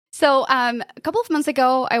So a couple of months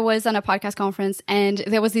ago, I was on a podcast conference and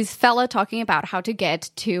there was this fella talking about how to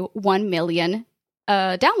get to 1 million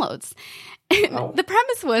downloads. Wow. The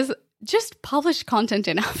premise was just publish content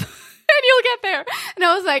enough. And you'll get there. And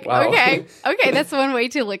I was like, Wow. okay, that's one way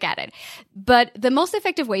to look at it. But the most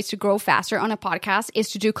effective ways to grow faster on a podcast is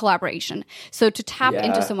to do collaboration. So to tap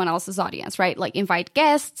into someone else's audience, right? Like invite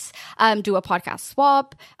guests, do a podcast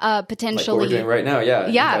swap, potentially. Like what we're doing right now, yeah.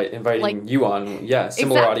 Yeah. Inviting you on,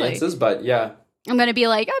 similar audiences, but yeah. I'm going to be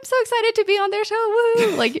like, I'm so excited to be on their show.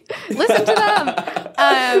 Woo! Like, listen to them.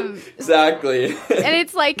 Exactly. And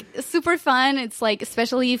it's like super fun. It's like,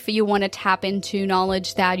 especially if you want to tap into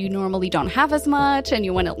knowledge that you normally don't have as much and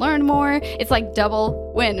you want to learn more, it's like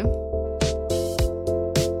double win.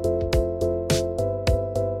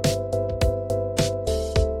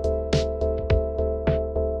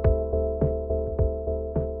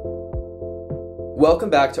 Welcome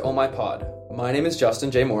back to Oh My Pod. My name is Justin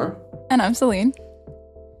J. Moore. And I'm Celine.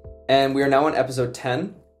 And we are now on episode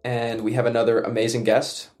 10, and we have another amazing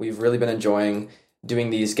guest. We've really been enjoying doing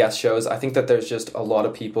these guest shows. I think that there's just a lot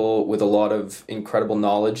of people with a lot of incredible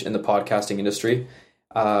knowledge in the podcasting industry.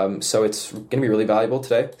 So it's going to be really valuable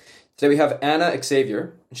today. Today we have Anna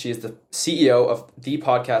Xavier. She is the CEO of The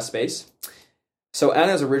Podcast Space. So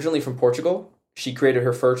Anna is originally from Portugal. She created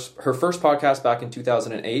her first podcast back in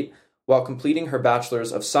 2008 while completing her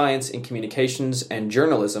Bachelor's of Science in Communications and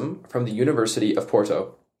Journalism from the University of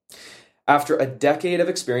Porto. After a decade of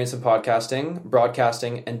experience in podcasting,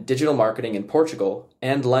 broadcasting, and digital marketing in Portugal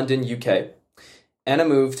and London, UK, Anna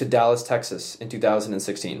moved to Dallas, Texas in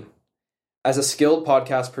 2016. As a skilled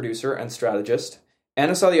podcast producer and strategist,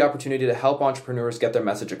 Anna saw the opportunity to help entrepreneurs get their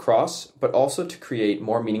message across, but also to create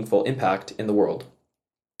more meaningful impact in the world.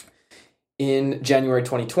 In January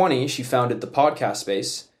 2020, she founded The Podcast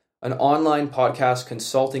Space, an online podcast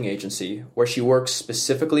consulting agency where she works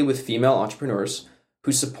specifically with female entrepreneurs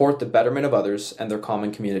who support the betterment of others and their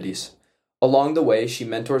common communities. Along the way, she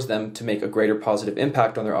mentors them to make a greater positive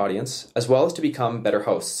impact on their audience, as well as to become better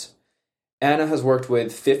hosts. Anna has worked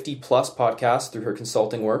with 50 plus podcasts through her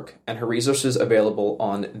consulting work, and her resources available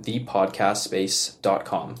on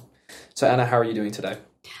thepodcastspace.com. So Anna, how are you doing today?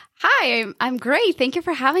 Hi, I'm great. Thank you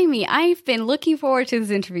for having me. I've been looking forward to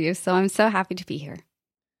this interview, so I'm so happy to be here.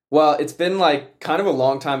 Well, it's been like kind of a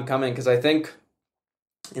long time coming because I think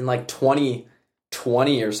in like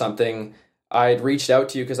 2020 or something, I'd reached out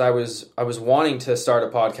to you because I was wanting to start a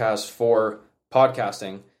podcast for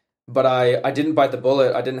podcasting, but I didn't bite the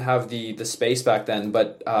bullet. I didn't have the space back then,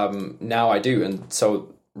 but now I do. And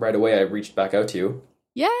so right away I reached back out to you.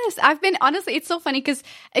 Yes, I've been, honestly, it's so funny because,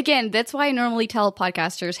 again, that's why I normally tell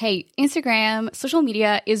podcasters, hey, Instagram, social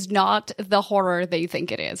media is not the horror that you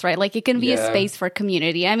think it is, right? Like, it can be a space for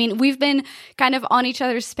community. I mean, we've been kind of on each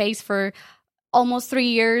other's space for almost 3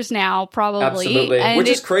 years now, probably. Absolutely, and which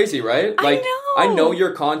is crazy, right? Like, I know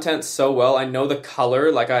your content so well. I know the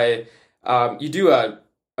color. Like, you do an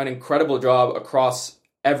incredible job across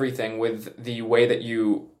everything with the way that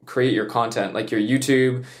you create your content, like your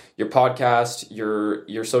YouTube, your podcast,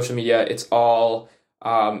 your social media. It's all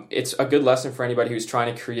it's a good lesson for anybody who's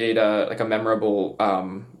trying to create a memorable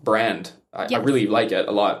brand. I really like it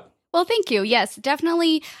a lot. Well, thank you. Yes,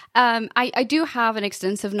 definitely. I do have an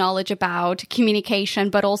extensive knowledge about communication,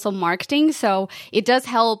 but also marketing. So it does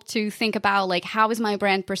help to think about, like, how is my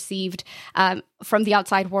brand perceived from the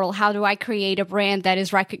outside world? How do I create a brand that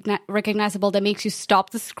is recognizable, that makes you stop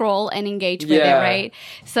the scroll and engage with it, right?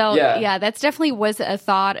 So that's definitely was a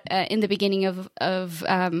thought in the beginning of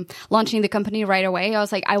launching the company right away. I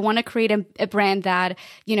was like, I want to create a brand that,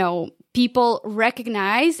 people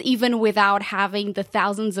recognize even without having the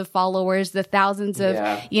thousands of followers, the thousands of,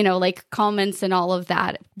 like comments and all of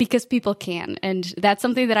that, because people can. And that's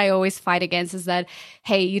something that I always fight against is that,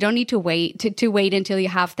 hey, you don't need to wait to wait until you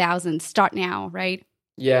have thousands. Start now, right?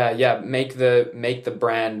 Yeah. Make the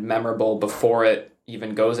brand memorable before it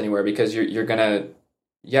even goes anywhere, because you're gonna,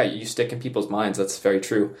 you stick in people's minds. That's very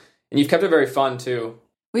true. And you've kept it very fun too.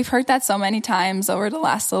 We've heard that so many times over the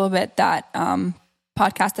last little bit that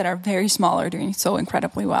podcasts that are very small are doing so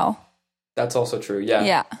incredibly well. That's also true.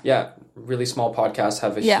 Yeah. Really small podcasts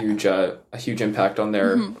have a huge impact on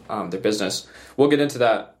their their business. We'll get into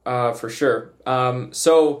that for sure.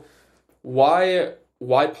 So why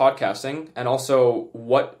podcasting, and also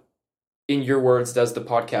what, in your words, does the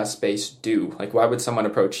podcast space do? Like, why would someone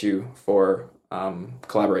approach you for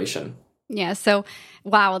collaboration? Yeah. So,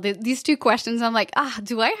 wow, these two questions, I'm like,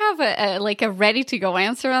 do I have a ready to go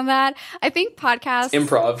answer on that? I think podcasts...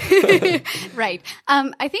 Improv. Right.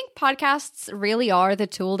 I think podcasts really are the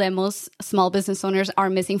tool that most small business owners are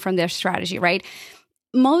missing from their strategy, right?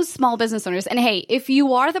 most small business owners, and hey, if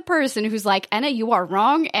you are the person who's like, Anna, you are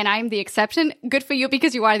wrong and I'm the exception, good for you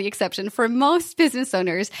because you are the exception. For most business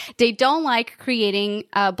owners, they don't like creating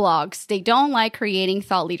blogs. They don't like creating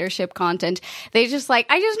thought leadership content. They just like,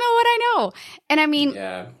 I just know what I know. And I mean,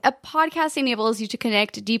 a podcast enables you to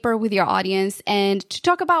connect deeper with your audience and to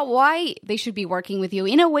talk about why they should be working with you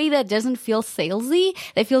in a way that doesn't feel salesy,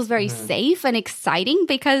 that feels very safe and exciting.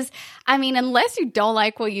 Because, I mean, unless you don't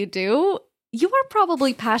like what you do, you are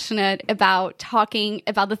probably passionate about talking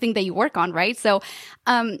about the thing that you work on, right? So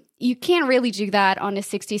you can't really do that on a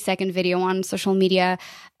 60-second video on social media.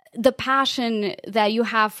 The passion that you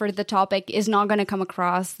have for the topic is not going to come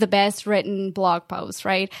across the best written blog post,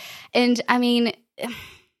 right? And I mean,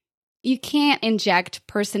 you can't inject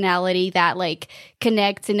personality that like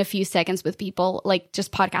connects in a few seconds with people like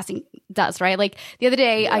just podcasting does, right? Like the other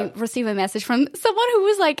day I received a message from someone who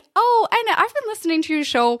was like, oh, Anna, I've been listening to your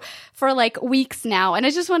show for like weeks now. And I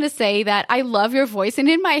just want to say that I love your voice. And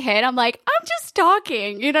in my head, I'm like, I'm just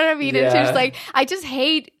talking. You know what I mean? It's just like, I just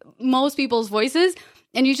hate most people's voices.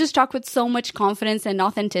 And you just talk with so much confidence and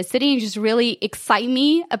authenticity and just really excite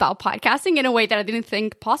me about podcasting in a way that I didn't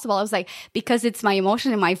think possible. I was like, because it's my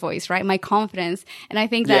emotion in my voice, right? My confidence. And I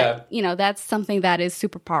think that, you know, that's something that is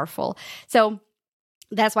super powerful. So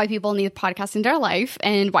that's why people need podcasts in their life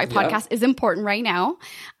and why podcast is important right now.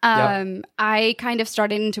 I kind of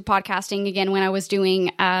started into podcasting again when I was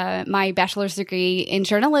doing my bachelor's degree in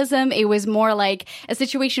journalism. It was more like a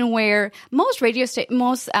situation where most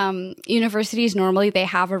universities normally they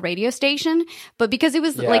have a radio station, but because it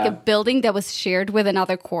was like a building that was shared with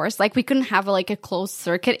another course, like we couldn't have like a closed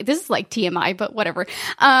circuit. This is like TMI, but whatever.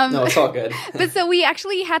 No, it's all good. But so we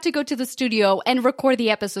actually had to go to the studio and record the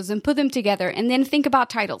episodes and put them together and then think about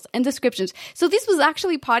titles and descriptions. So this was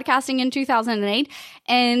actually podcasting in 2008.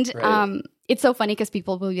 And it's so funny because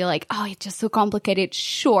people will be like, oh, it's just so complicated.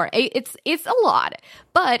 Sure, it's a lot,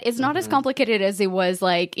 but it's not as complicated as it was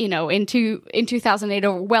like, you know, in 2008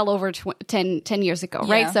 or well over 10 years ago,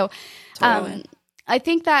 right? So totally. I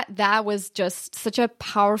think that was just such a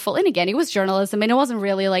powerful, and again, it was journalism and it wasn't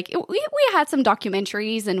really like, we had some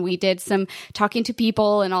documentaries and we did some talking to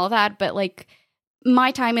people and all that, but like,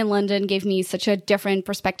 my time in London gave me such a different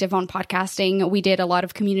perspective on podcasting. We did a lot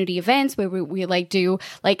of community events where we like do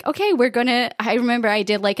like, okay, I remember I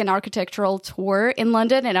did like an architectural tour in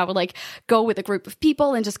London and I would like go with a group of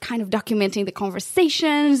people and just kind of documenting the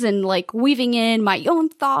conversations and like weaving in my own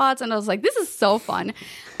thoughts. And I was like, this is so fun.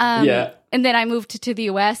 And then I moved to the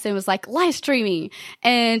US and was like live streaming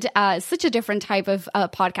and such a different type of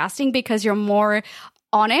podcasting because you're more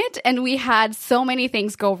on it, and we had so many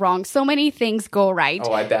things go wrong, so many things go right.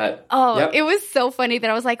 Oh, I bet. It was so funny that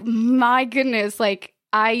I was like, my goodness, like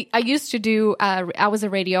I used to do, I was a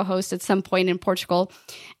radio host at some point in Portugal,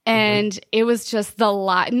 and it was just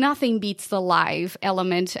nothing beats the live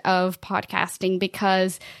element of podcasting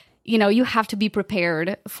because you know, you have to be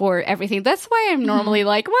prepared for everything. That's why I'm normally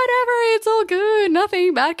like, whatever, it's all good.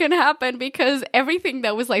 Nothing bad can happen because everything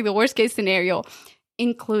that was like the worst case scenario,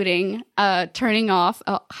 including turning off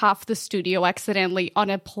half the studio accidentally on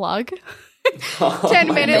a plug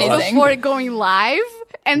 10 minutes before going live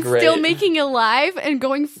and still making it live and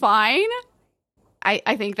going fine.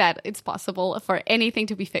 I think that it's possible for anything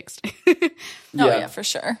to be fixed. Yeah, for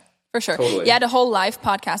sure. For sure. Totally. Yeah, the whole live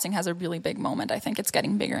podcasting has a really big moment. I think it's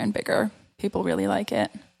getting bigger and bigger. People really like it.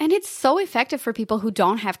 And it's so effective for people who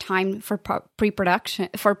don't have time for pre-production,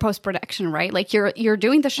 for post-production, right? Like you're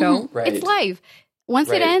doing the show, it's live. Once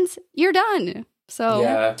it ends, you're done. So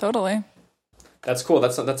yeah, totally. That's cool.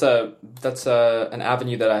 That's an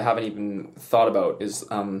avenue that I haven't even thought about is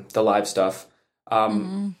the live stuff.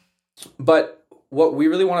 But what I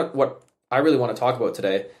really want to talk about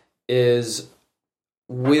today is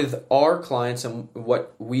with our clients and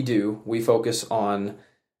what we do, we focus on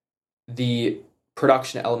the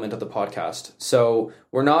production element of the podcast. So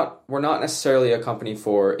we're not necessarily a company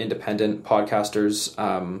for independent podcasters.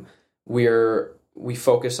 We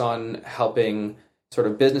focus on helping sort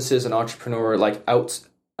of businesses and entrepreneurs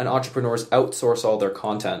outsource all their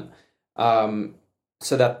content,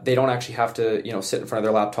 so that they don't actually have to, you know, sit in front of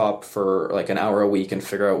their laptop for like an hour a week and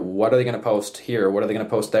figure out what are they going to post here, what are they going to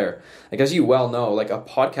post there. Like, as you well know, like a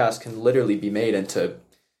podcast can literally be made into,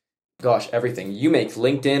 everything. You make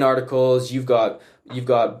LinkedIn articles, you've got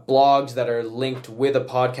blogs that are linked with a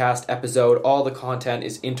podcast episode, all the content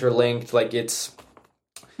is interlinked. Like it's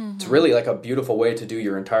really like a beautiful way to do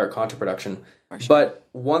your entire content production. Sure. But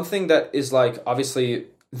one thing that is like obviously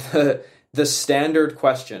the standard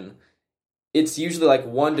question, it's usually like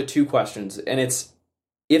 1 to 2 questions. And it's,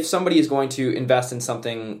 if somebody is going to invest in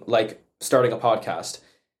something like starting a podcast,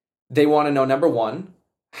 they want to know, number one,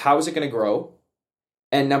 how is it going to grow?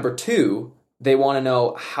 And number two, they want to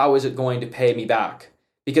know, how is it going to pay me back?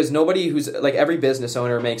 Because nobody who's like, every business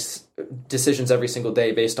owner makes decisions every single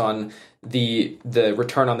day based on the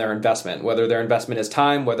return on their investment, whether their investment is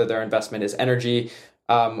time, whether their investment is energy,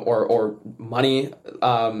 or money.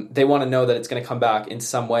 They want to know that it's going to come back in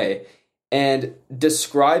some way. And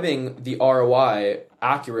describing the ROI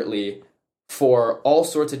accurately for all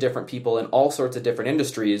sorts of different people in all sorts of different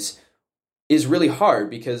industries is really hard,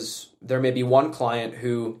 because there may be one client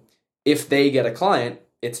who, if they get a client,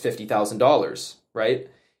 it's $50,000, right?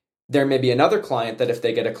 There may be another client that if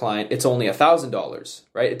they get a client, it's only $1,000,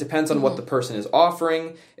 right? It depends on what the person is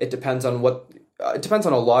offering. It depends on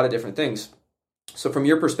a lot of different things. So from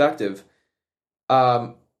your perspective,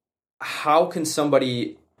 how can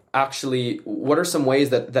somebody actually, what are some ways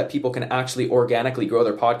that people can actually organically grow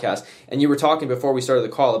their podcast? And you were talking before we started the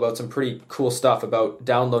call about some pretty cool stuff about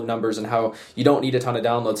download numbers and how you don't need a ton of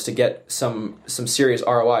downloads to get some serious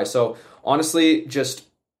ROI. So honestly, just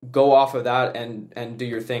go off of that and do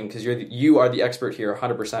your thing, because you are the expert here,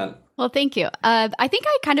 100%. Well, thank you. I think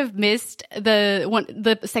I kind of missed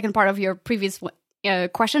the second part of your previous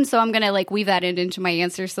question, so I'm gonna weave that into my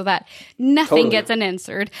answer so that nothing gets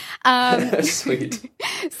unanswered. Sweet.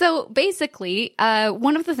 So basically,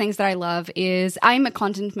 one of the things that I love is I'm a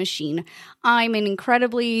content machine. I'm an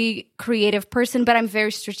incredibly creative person, but I'm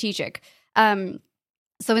very strategic. So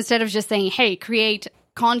instead of just saying, "Hey, create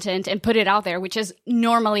content and put it out there," which is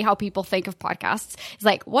normally how people think of podcasts, it's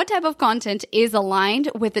like, what type of content is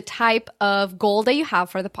aligned with the type of goal that you have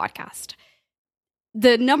for the podcast?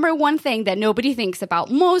 The number one thing that nobody thinks about,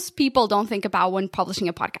 most people don't think about when publishing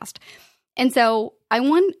a podcast. And so I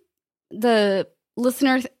want the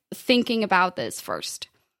listener thinking about this first.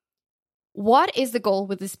 What is the goal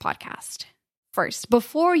with this podcast first?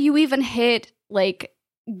 Before you even hit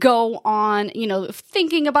go on,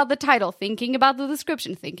 thinking about the title, thinking about the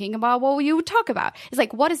description, thinking about what you would talk about. It's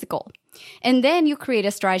like, what is the goal? And then you create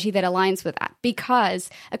a strategy that aligns with that, because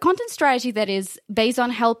a content strategy that is based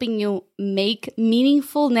on helping you make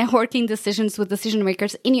meaningful networking decisions with decision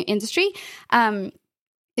makers in your industry,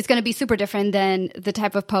 it's going to be super different than the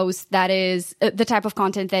type of post that is the type of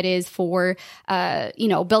content that is for,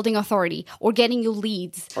 building authority or getting you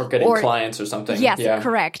leads or getting clients or something. Yes, yeah,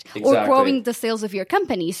 correct. Exactly. Or growing the sales of your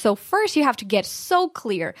company. So first you have to get so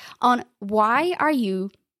clear on why are you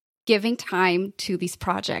giving time to this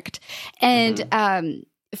project, and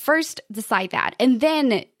first decide that, and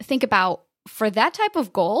then think about, for that type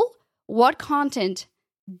of goal, what content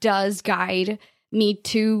does guide me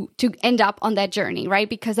to end up on that journey, right?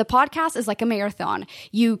 Because a podcast is like a marathon.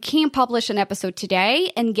 You can't publish an episode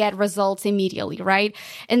today and get results immediately, right?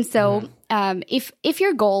 And so if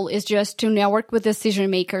your goal is just to network with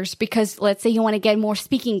decision makers, because let's say you want to get more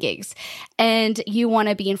speaking gigs and you want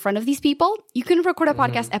to be in front of these people, you can record a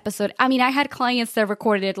podcast episode. I mean, I had clients that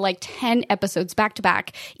recorded 10 episodes back to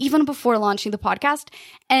back, even before launching the podcast,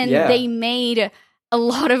 and they made a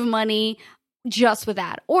lot of money just with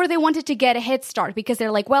that. Or they wanted to get a head start because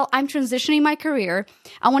they're like, well, I'm transitioning my career.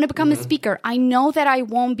 I want to become a speaker. I know that I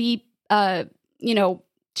won't be,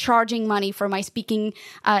 charging money for my speaking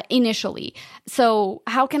initially. So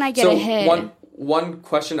how can I get ahead? One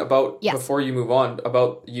question about, before you move on,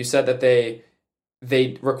 about, you said that they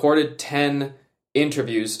recorded 10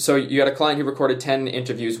 interviews. So you had a client who recorded 10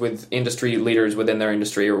 interviews with industry leaders within their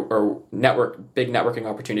industry or big networking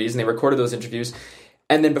opportunities, and they recorded those interviews.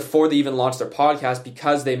 And then before they even launched their podcast,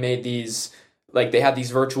 because they made these, they had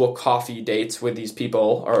these virtual coffee dates with these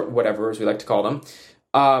people, or whatever, as we like to call them,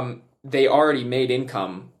 they already made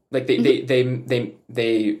income.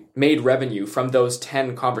 They made revenue from those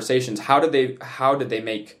 10 conversations. How did they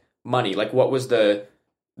make money? What was the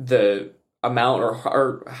amount,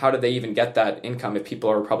 or how did they even get that income, if people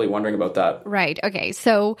are probably wondering about that? Right. Okay.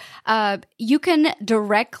 So you can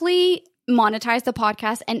directly monetize the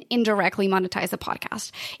podcast and indirectly monetize the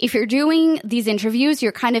podcast. If you're doing these interviews,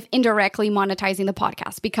 you're kind of indirectly monetizing the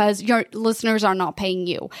podcast because your listeners are not paying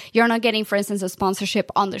you. You're not getting, for instance, a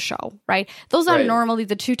sponsorship on the show, right? Those are normally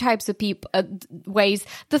the two types of ways.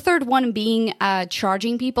 The third one being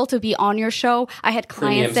charging people to be on your show. I had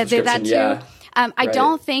clients that did that too. Yeah. I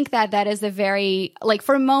don't think that is a very,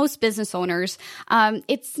 for most business owners,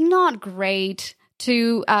 it's not great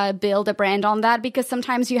to build a brand on that, because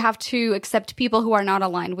sometimes you have to accept people who are not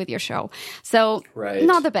aligned with your show. So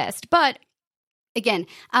not the best, but again,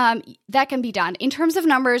 that can be done. In terms of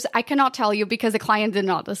numbers, I cannot tell you because the client did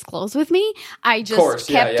not disclose with me. I just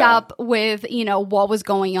kept up with, what was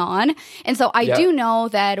going on. And so I do know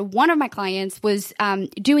that one of my clients was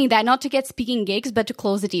doing that, not to get speaking gigs, but to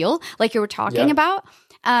close a deal, like you were talking about.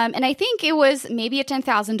 And I think it was maybe a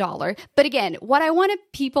 $10,000. But again, what I wanted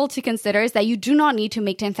people to consider is that you do not need to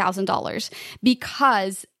make $10,000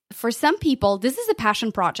 because for some people, this is a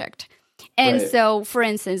passion project. And so, for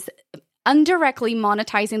instance, indirectly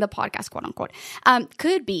monetizing the podcast, quote unquote,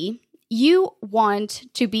 could be you want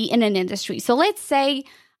to be in an industry. So let's say,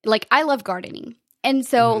 like, I love gardening. And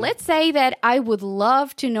so let's say that I would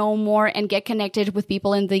love to know more and get connected with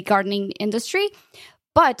people in the gardening industry,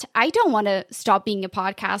 but I don't want to stop being a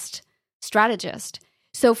podcast strategist.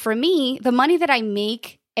 So for me, the money that I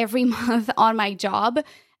make every month on my job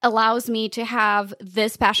allows me to have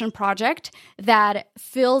this passion project that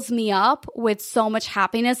fills me up with so much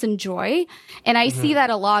happiness and joy. And I see that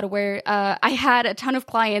a lot where I had a ton of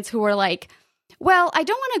clients who were like, well, I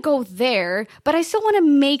don't want to go there, but I still want to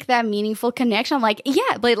make that meaningful connection. I'm like,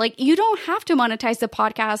 yeah, but like you don't have to monetize the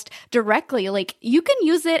podcast directly. Like you can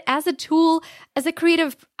use it as a tool, as a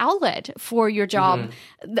creative outlet for your job,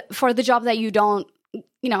 for the job that you don't,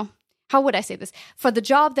 how would I say this? For the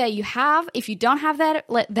job that you have, if you don't have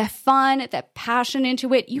that fun, that passion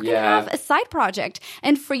into it, you can have a side project.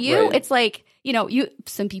 And for you, it's like,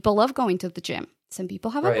 some people love going to the gym. Some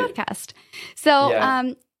people have a podcast.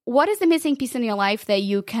 So, what is the missing piece in your life that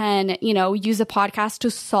you can, use a podcast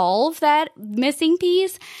to solve that missing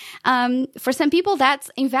piece? For some people,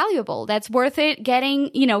 that's invaluable. That's worth it.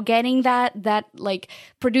 Getting that like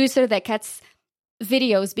producer that cuts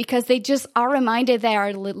videos because they just are reminded they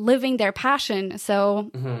are living their passion.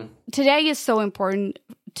 So today is so important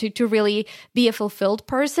to really be a fulfilled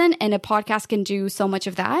person, and a podcast can do so much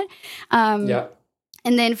of that.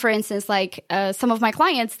 And then, for instance, like some of my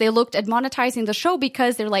clients, they looked at monetizing the show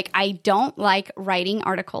because they're like, I don't like writing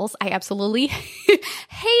articles. I absolutely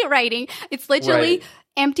hate writing. It's literally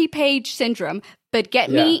empty page syndrome. But get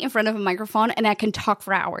me in front of a microphone and I can talk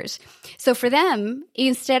for hours. So for them,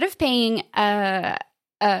 instead of paying a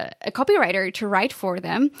copywriter to write for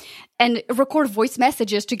them and record voice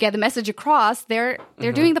messages to get the message across, they're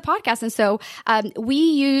doing the podcast. And so we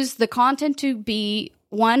use the content to be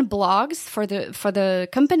blogs for the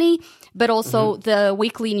company, but also the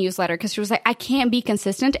weekly newsletter, because she was like, I can't be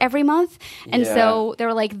consistent every month. And so they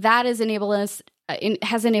were like, that has enabled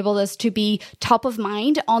us to be top of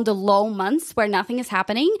mind on the low months where nothing is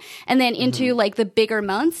happening. And then into like the bigger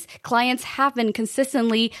months, clients have been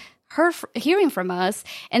consistently hearing from us.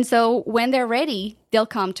 And so when they're ready, they'll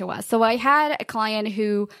come to us. So I had a client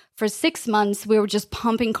who for 6 months, we were just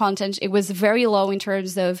pumping content. It was very low in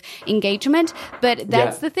terms of engagement, but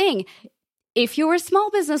that's the thing. If you're a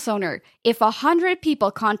small business owner, if 100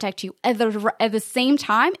 people contact you at the same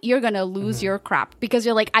time, you're going to lose your crap because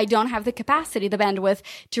you're like, I don't have the capacity, the bandwidth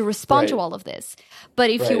to respond to all of this. But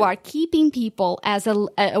if you are keeping people as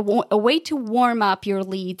a way to warm up your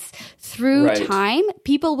leads through time,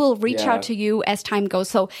 people will reach out to you as time goes.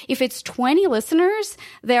 So if it's 20 listeners,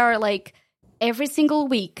 they are like every single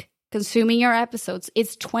week consuming your episodes,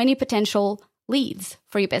 it's 20 potential leads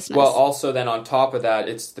for your business. Well, also then on top of that,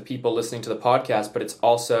 it's the people listening to the podcast, but it's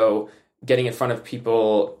also getting in front of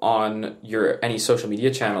people on any social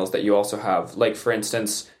media channels that you also have. Like, for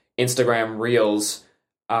instance, Instagram Reels,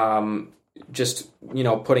 just,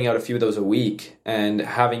 putting out a few of those a week and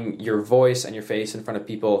having your voice and your face in front of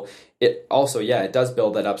people. It also, it does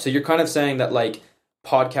build that up. So you're kind of saying that like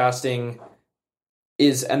podcasting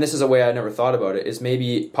is, and this is a way I never thought about it, is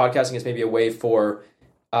maybe podcasting is maybe a way for,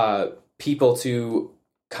 people to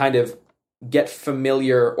kind of get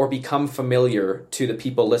familiar or become familiar to the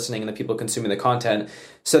people listening and the people consuming the content,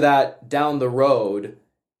 so that down the road,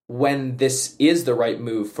 when this is the right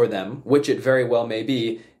move for them, which it very well may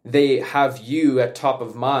be, they have you at top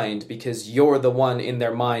of mind because you're the one in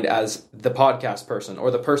their mind as the podcast person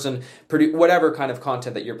or the person, whatever kind of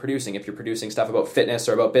content that you're producing. If you're producing stuff about fitness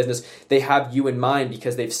or about business, they have you in mind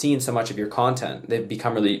because they've seen so much of your content. They've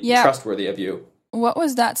become really trustworthy of you. What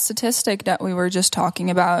was that statistic that we were just talking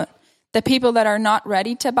about? The people that are not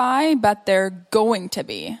ready to buy, but they're going to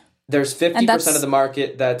be. There's 50% of the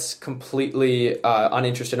market that's completely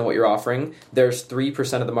uninterested in what you're offering. There's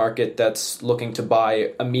 3% of the market that's looking to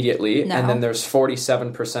buy immediately. And then there's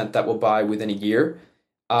 47% that will buy within a year.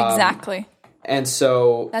 Exactly. And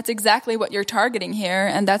so... that's exactly what you're targeting here.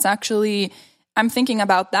 And that's actually... I'm thinking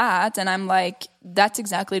about that, and I'm like, that's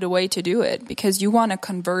exactly the way to do it, because you want to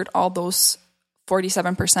convert all those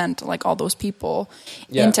 47%, like all those people,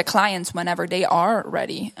 into clients whenever they are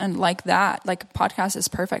ready. And like that, like podcast is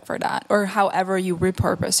perfect for that, or however you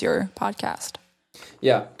repurpose your podcast.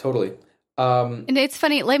 Yeah, totally. And it's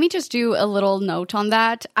funny, let me just do a little note on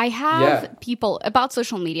that. I have people about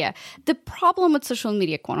social media. The problem with social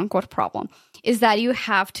media, quote unquote problem, is that you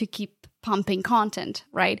have to keep pumping content,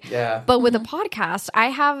 right? Yeah. But with the podcast, I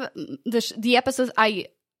have the episodes, I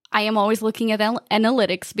am always looking at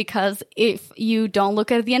analytics, because if you don't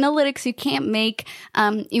look at the analytics, you can't make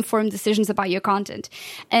informed decisions about your content.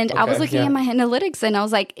 And I was looking at my analytics, and I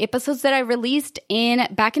was like, episodes that I released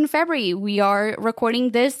back in February, we are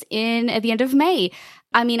recording this at the end of May.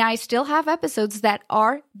 I mean, I still have episodes that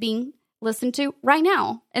are being listened to right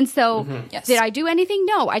now. And so did I do anything?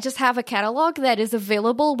 No, I just have a catalog that is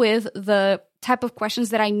available with the type of questions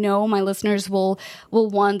that I know my listeners will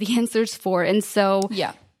want the answers for. And so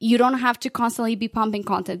you don't have to constantly be pumping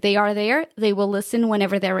content. They are there. They will listen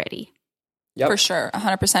whenever they're ready. Yep. For sure.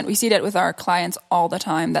 100%. We see that with our clients all the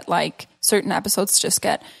time, that like certain episodes just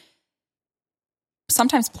get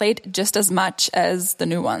sometimes played just as much as the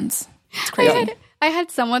new ones. It's crazy. I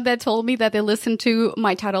had someone that told me that they listened to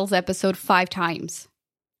my titles episode 5 times.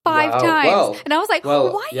 5 times. Well, and I was like,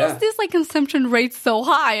 why is this like consumption rate so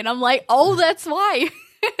high? And I'm like, that's why.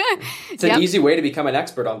 It's an easy way to become an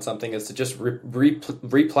expert on something, is to just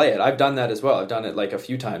replay it. I've done that as well. I've done it like a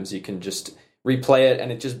few times. You can just replay it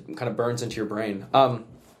and it just kind of burns into your brain.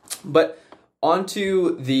 But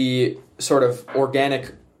onto the sort of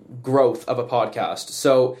organic growth of a podcast.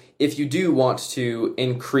 So if you do want to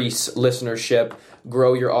increase listenership,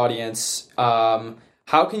 grow your audience,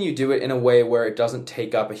 how can you do it in a way where it doesn't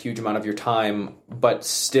take up a huge amount of your time, but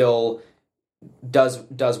still does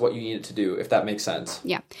what you need it to do, if that makes sense?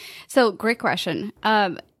 Yeah. So great question.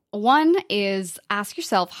 One is, ask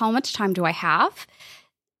yourself, how much time do I have?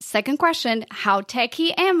 Second question, how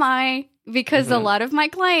techie am I? Because a lot of my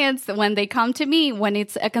clients, when they come to me, when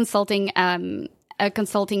it's a consulting kind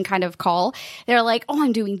of call, they're like,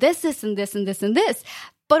 I'm doing this, and this, and this, and this.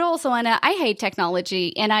 But also, Anna, I hate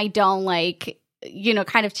technology, and I don't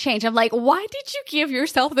kind of change. I'm like, why did you give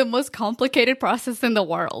yourself the most complicated process in the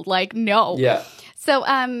world? Like, no. Yeah. So,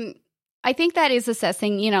 I think that is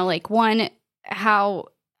assessing, one, how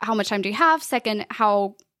much time do you have? Second,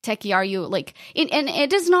 how techie are you? Like, and it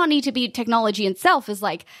does not need to be technology itself. Is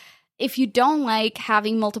like, if you don't like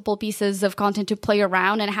having multiple pieces of content to play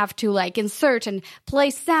around and have to like insert and play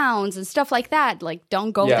sounds and stuff like that, like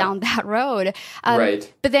don't go down that road.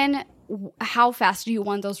 Right. But then how fast do you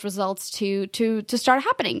want those results to start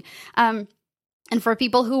happening? And for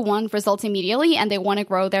people who want results immediately and they want to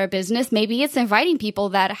grow their business, maybe it's inviting people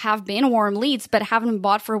that have been warm leads but haven't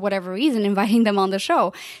bought for whatever reason, inviting them on the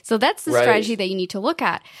show. So that's the strategy that you need to look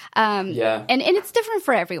at. And it's different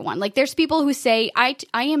for everyone. Like there's people who say, I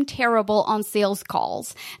am terrible on sales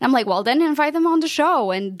calls. And I'm like, well, then invite them on the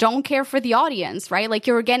show and don't care for the audience, right? Like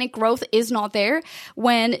your organic growth is not there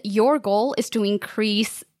when your goal is to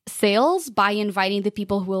increase sales by inviting the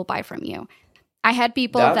people who will buy from you. I had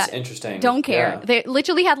people that don't care. Yeah. They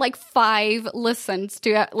literally had like 5 listens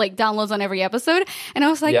to like downloads on every episode. And I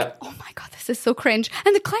was like, oh my God, this is so cringe.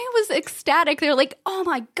 And the client was ecstatic. They were like, oh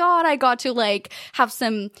my God, I got to like have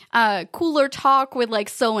some cooler talk with like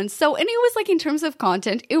so-and-so. And it was like, in terms of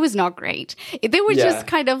content, it was not great. They were just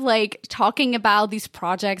kind of like talking about these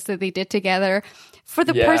projects that they did together. For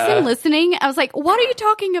the person listening, I was like, what are you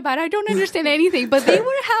talking about? I don't understand anything. But they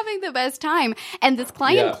were having the best time. And this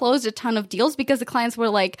client closed a ton of deals because the clients were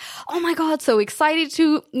like, oh my God, so excited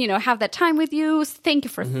to, have that time with you. Thank you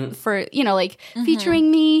for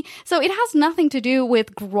featuring me. So it has nothing to do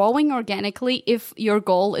with growing organically if your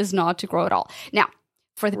goal is not to grow at all. Now,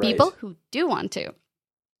 for the people who do want to.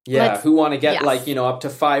 Who want to get up to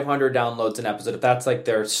 500 downloads an episode, if that's like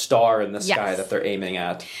their star in the sky that they're aiming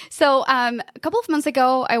at. So a couple of months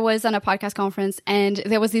ago, I was on a podcast conference and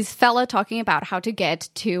there was this fella talking about how to get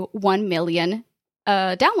to 1 million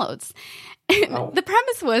downloads. The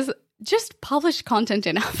premise was just publish content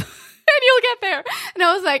enough. And you'll get there. And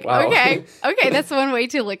I was like, okay, that's one way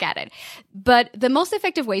to look at it. But the most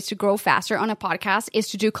effective ways to grow faster on a podcast is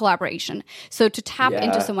to do collaboration. So to tap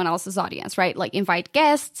into someone else's audience, right? Like invite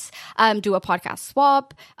guests, do a podcast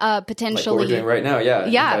swap, potentially. Like what we're doing right now,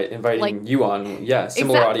 inviting you on,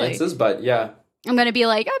 similar audiences, but I'm going to be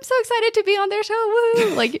like, I'm so excited to be on their show.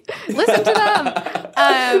 Woo! Like, listen to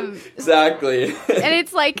them. Exactly. And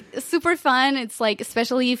it's like super fun. It's like,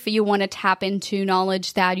 especially if you want to tap into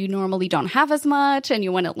knowledge that you normally don't have as much and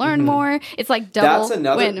you want to learn more. It's like double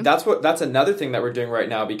win. That's another thing that we're doing right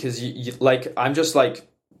now, because you like, I'm just like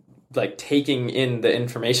taking in the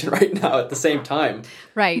information right now at the same time.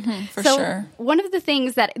 Right. For sure. One of the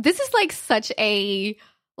things that this is like such a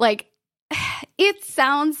it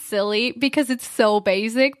sounds silly because it's so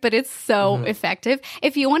basic, but it's so effective.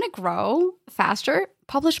 If you want to grow faster,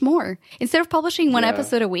 publish more. Instead of publishing one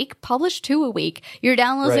episode a week, publish 2 a week. Your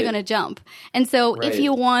downloads are going to jump. And so if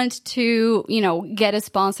you want to, get a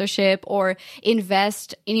sponsorship or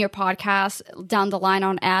invest in your podcast down the line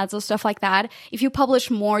on ads or stuff like that, if you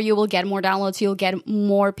publish more, you will get more downloads. You'll get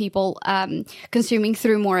more people consuming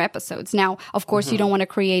through more episodes. Now, of course, you don't want to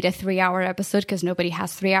create a 3-hour episode because nobody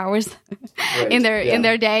has 3 hours in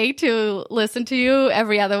their day to listen to you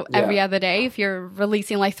every other day if you're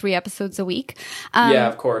releasing like 3 episodes a week.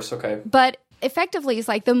 Of course. Okay. But effectively, it's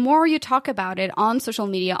like the more you talk about it on social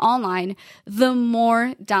media, online, the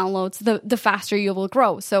more downloads, the faster you will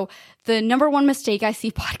grow. So the number one mistake I see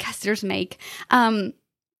podcasters make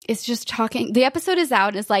is just talking. The episode is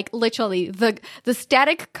out. It's like literally the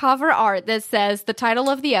static cover art that says the title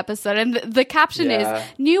of the episode, and the caption is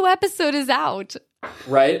 "New episode is out."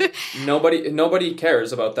 Right? Nobody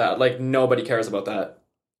cares about that. Like nobody cares about that.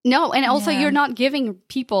 No, and also you're not giving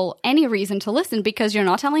people any reason to listen because you're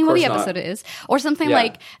not telling what the episode is or something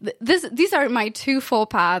like this. These are my 2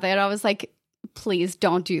 faux pas that I was like, please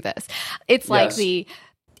don't do this. It's like the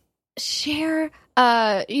share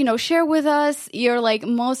with us your like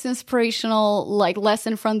most inspirational like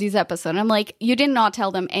lesson from this episode. I'm like, you did not tell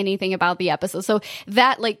them anything about the episode. So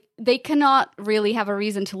that like they cannot really have a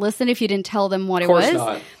reason to listen if you didn't tell them what it was.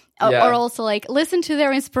 Not. Or also like listen to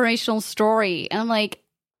their inspirational story. And I'm like,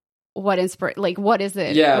 what is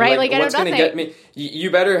it? Yeah, right? Like what's going to get me? You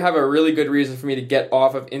better have a really good reason for me to get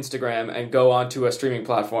off of Instagram and go onto a streaming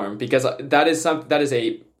platform, because that is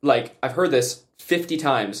I've heard this 50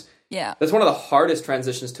 times. Yeah. That's one of the hardest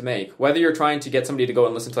transitions to make. Whether you're trying to get somebody to go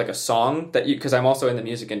and listen to like a song because I'm also in the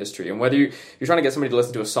music industry, and whether you're trying to get somebody to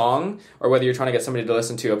listen to a song, or whether you're trying to get somebody to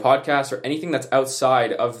listen to a podcast or anything that's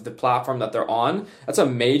outside of the platform that they're on, that's a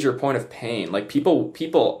major point of pain. Like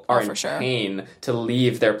people are in pain to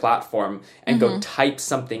leave their platform and go type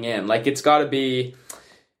something in. Like it's got to be.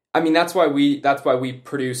 I mean, that's why we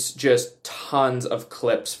produce just tons of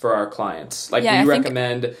clips for our clients. Like we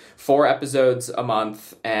recommend 4 episodes a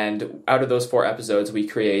month, and out of those 4 episodes, we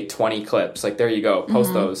create 20 clips. Like there you go,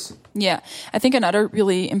 post those. Yeah, I think another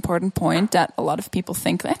really important point that a lot of people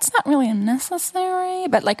think it's not really necessary,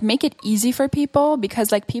 but like make it easy for people,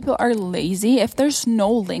 because like people are lazy. If there's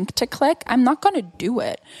no link to click, I'm not going to do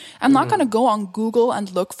it. I'm not going to go on Google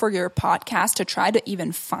and look for your podcast to try to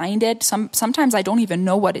even find it. Sometimes I don't even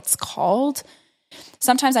know what it's called.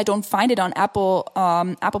 Sometimes I don't find it on Apple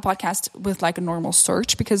Podcast with like a normal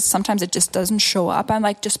search, because sometimes it just doesn't show up. I'm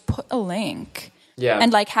like, just put a link. Yeah.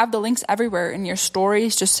 And like have the links everywhere in your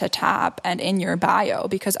stories, just to tap, and in your bio,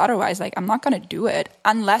 because otherwise like I'm not going to do it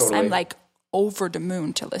unless I'm like over the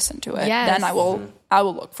moon to listen to it. Yes. Then I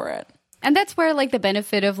will look for it. And that's where like the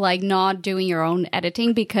benefit of like not doing your own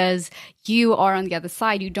editing, because you are on the other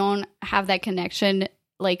side. You don't have that connection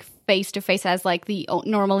like face to face as like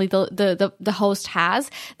normally the host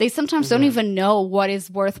has. They sometimes don't even know what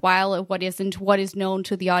is worthwhile, what isn't, what is known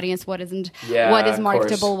to the audience, what isn't, what is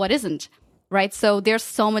marketable, what isn't. Right? So there's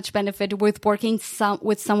so much benefit with working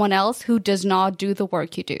with someone else who does not do the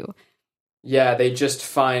work you do. Yeah, they just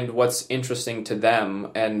find what's interesting to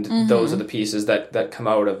them, and those are the pieces that come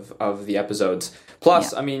out of the episodes.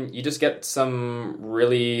 Plus, I mean, you just get some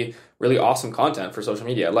really, really awesome content for social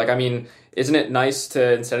media. Like, I mean, isn't it nice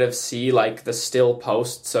to, instead of see like the still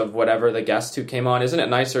posts of whatever the guest who came on, isn't it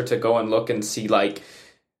nicer to go and look and see like,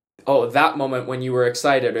 oh, that moment when you were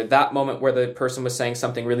excited, or that moment where the person was saying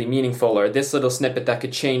something really meaningful, or this little snippet that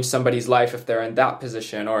could change somebody's life if they're in that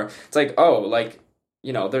position, or it's like, oh, like,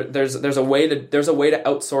 you know, there's a way to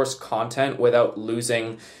outsource content without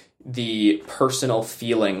losing the personal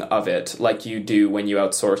feeling of it, like you do when you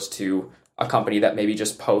outsource to a company that maybe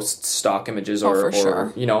just posts stock images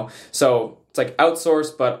or you know. So it's like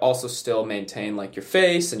outsource, but also still maintain like your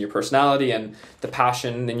face and your personality and the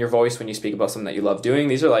passion in your voice when you speak about something that you love doing.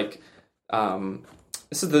 These are like,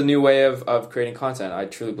 this is the new way of creating content. I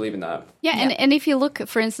truly believe in that. Yeah, and if you look,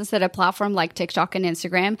 for instance, at a platform like TikTok and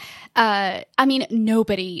Instagram, I mean,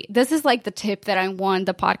 this is like the tip that I want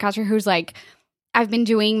the podcaster who's like, I've been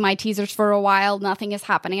doing my teasers for a while, nothing is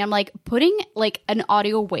happening. I'm like, putting like an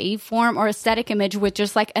audio waveform or a static image with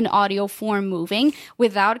just like an audio form moving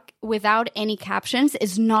without any captions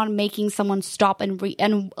is not making someone stop and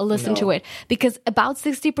listen to it. Because about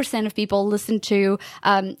 60% of people listen to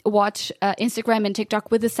watch Instagram and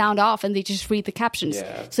TikTok with the sound off, and they just read the captions.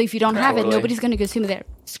 Yeah, so if you don't have it, nobody's going to consume it there.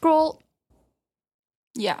 Scroll.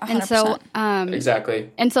 Yeah, 100%. And so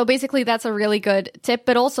exactly. And so basically that's a really good tip.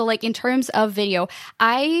 But also like in terms of video,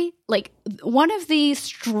 I like one of the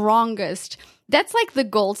strongest That's like the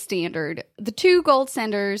gold standard. The two gold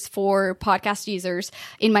standards for podcast users,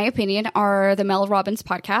 in my opinion, are the Mel Robbins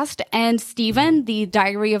podcast and Steven, the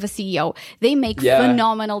Diary of a CEO. They make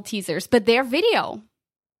phenomenal teasers, but they're video.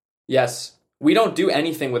 Yes. We don't do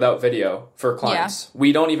anything without video for clients. Yeah.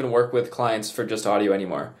 We don't even work with clients for just audio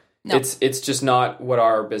anymore. No. It's just not what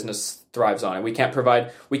our business thrives on. And we can't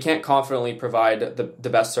confidently provide the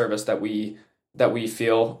best service that we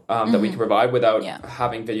feel that we can provide without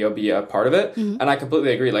having video be a part of it. Mm-hmm. And I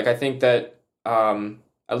completely agree. Like, I think that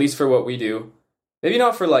at least for what we do, maybe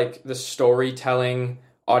not for like the storytelling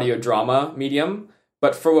audio drama medium,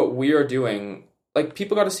 but for what we are doing, like,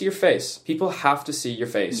 people got to see your face. People have to see your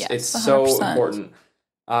face. Yes, it's 100%. So important.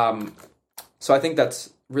 So I think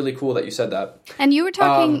that's really cool that you said that. And you were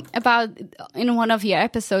talking about in one of your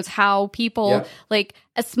episodes how people, like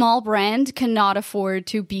a small brand, cannot afford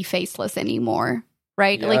to be faceless anymore,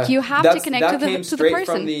 right? Yeah. Like, you have to connect to the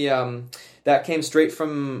person. That came straight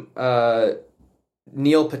from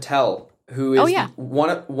Neil Patel, who is one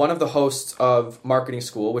of the hosts of Marketing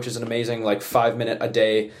School, which is an amazing 5 minute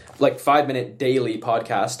daily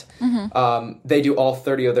podcast. Mm-hmm. They do all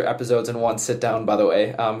 30 of their episodes in one sit down, by the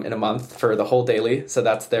way, in a month for the whole daily. So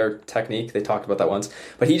that's their technique. They talked about that once.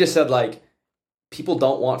 But he just said, people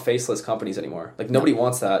don't want faceless companies anymore. Nobody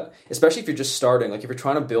wants that, especially if you're just starting. If you're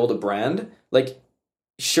trying to build a brand,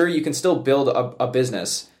 sure, you can still build a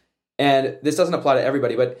business. And this doesn't apply to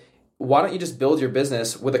everybody, but why don't you just build your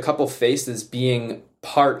business with a couple faces being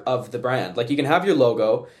part of the brand? You can have your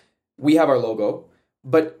logo. We have our logo,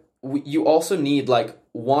 but you also need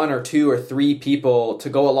one or two or three people to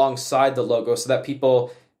go alongside the logo so that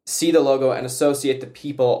people see the logo and associate the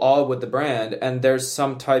people all with the brand. And there's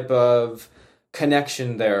some type of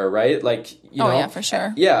connection there, right? Yeah, for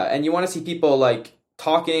sure. Yeah. And you want to see people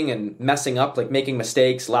talking and messing up, making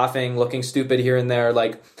mistakes, laughing, looking stupid here and there.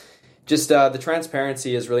 Just the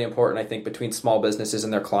transparency is really important, I think, between small businesses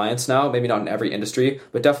and their clients now. Maybe not in every industry,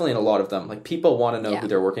 but definitely in a lot of them. People want to know who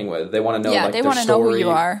they're working with. They want to know they want to know who you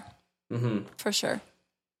are. Mm-hmm. For sure.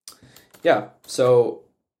 Yeah. So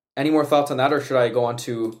any more thoughts on that, or should I go on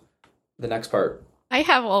to the next part? I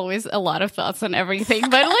have always a lot of thoughts on everything,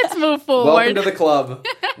 but let's move forward. Welcome to the club.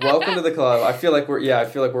 Welcome to the club. I feel like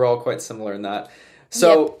we're all quite similar in that.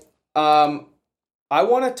 So I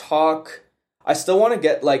want to talk... I still want to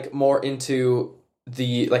get more into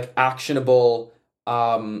the actionable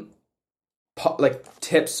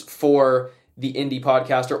tips for the indie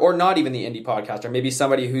podcaster, or not even the indie podcaster, maybe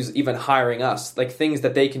somebody who's even hiring us, things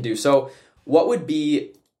that they can do. So what would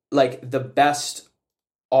be the best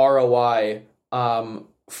ROI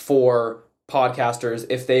for podcasters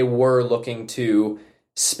if they were looking to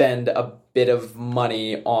spend a bit of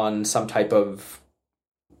money on some type of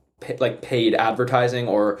paid advertising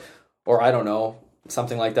or I don't know,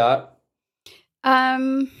 something like that?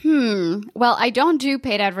 Well, I don't do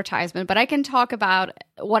paid advertisement, but I can talk about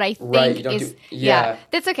what I think is...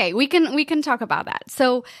 that's okay. We can talk about that.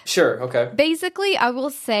 So... Sure, okay. Basically, I will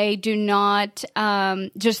say do not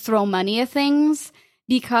just throw money at things,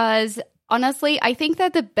 because honestly, I think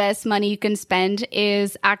that the best money you can spend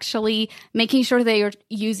is actually making sure that you're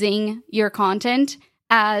using your content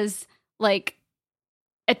as a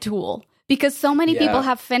tool. Because so many people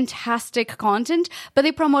have fantastic content, but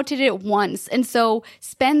they promoted it once. And so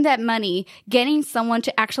spend that money getting someone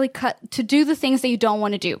to actually to do the things that you don't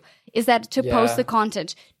want to do. Is that to post the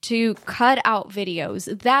content, to cut out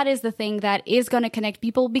videos. That is the thing that is going to connect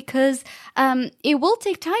people, because it will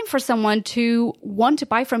take time for someone to want to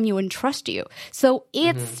buy from you and trust you. So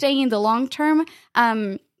it's staying in the long term.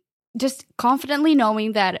 Just confidently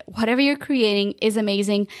knowing that whatever you're creating is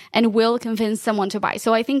amazing and will convince someone to buy.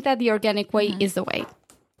 So I think that the organic way is the way.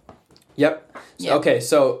 Yep. Okay,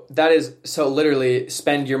 so that is literally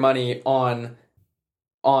spend your money on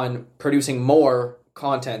producing more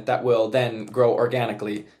content that will then grow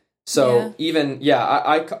organically. So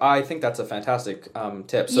I think that's a fantastic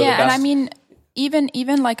tip. So and I mean, even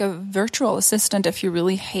a virtual assistant, if you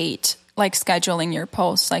really hate scheduling your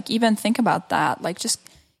posts, even think about that. Just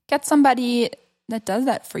get somebody that does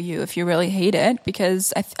that for you if you really hate it,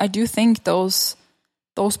 because I do think those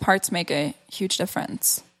parts make a huge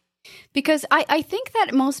difference. Because I think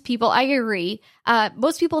that most people, I agree,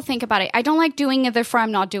 most people think about it, I don't like doing it, therefore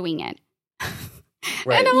I'm not doing it.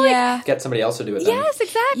 Right. And I'm get somebody else to do it then. Yes,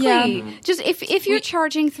 exactly. Yeah. Just if you're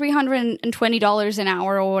charging $320 an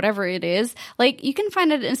hour or whatever it is, you can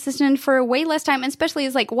find an assistant for way less time. And especially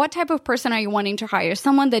it's what type of person are you wanting to hire?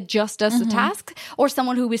 Someone that just does the task, or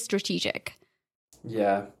someone who is strategic?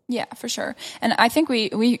 Yeah. Yeah, for sure. And I think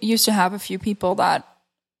we used to have a few people that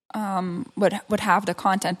would have the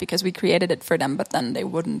content because we created it for them, but then they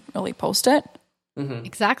wouldn't really post it.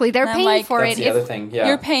 Exactly. They're paying for it. That's the other thing. Yeah.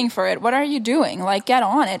 You're paying for it. What are you doing? Like, get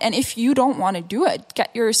on it. And if you don't want to do it,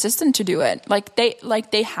 get your assistant to do it.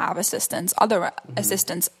 They have assistants, other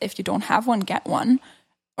assistants. If you don't have one, get one,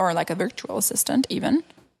 or like a virtual assistant even.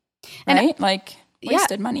 Right? And,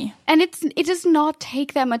 wasted money. And it does not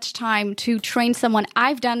take that much time to train someone.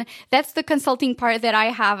 That's the consulting part that I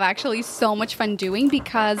have actually so much fun doing,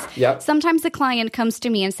 because sometimes the client comes to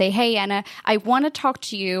me and say, hey, Anna, I want to talk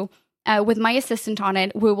to you with my assistant on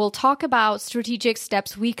it. We will talk about strategic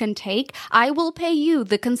steps we can take. I will pay you,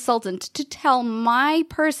 the consultant, to tell my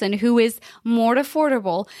person who is more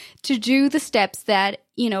affordable to do the steps that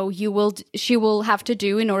she will have to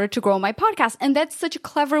do in order to grow my podcast. And that's such a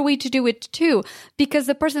clever way to do it too, because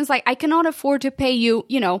the person's like, I cannot afford to pay you,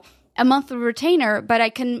 a monthly retainer, but I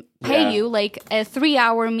can pay you like a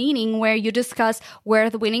 3-hour meeting where you discuss where are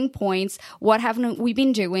the winning points, what haven't we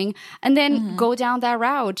been doing, and then go down that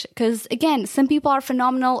route. Because again, some people are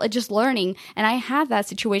phenomenal at just learning. And I had that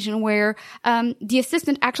situation where the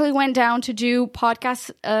assistant actually went down to do podcasts,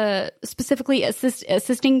 specifically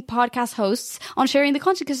assisting podcast hosts on sharing the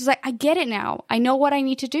content, because it's like, I get it now. I know what I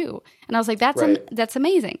need to do. And I was like, that's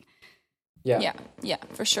amazing. Yeah,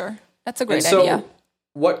 for sure. That's a great idea.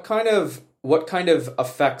 What kind of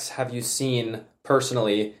effects have you seen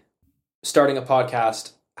personally starting a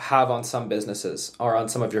podcast have on some businesses or on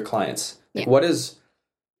some of your clients? Like,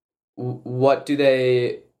 what do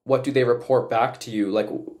they report back to you? Like,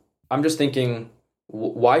 I'm just thinking,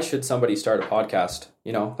 why should somebody start a podcast?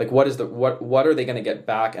 Like, what are they going to get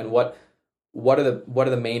back, and what are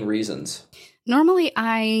the main reasons? Normally,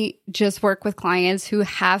 I just work with clients who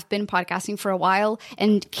have been podcasting for a while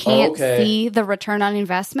and can't see the return on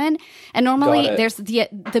investment. And normally, there's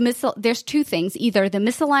there's two things: either the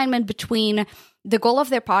misalignment between the goal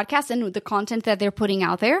of their podcast and the content that they're putting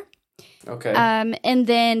out there. Okay. And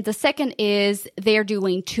then the second is they're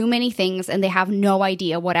doing too many things and they have no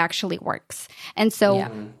idea what actually works. And so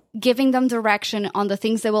giving them direction on the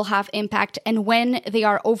things that will have impact, and when they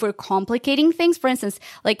are overcomplicating things, for instance,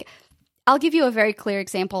 like, I'll give you a very clear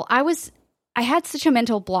example. I had such a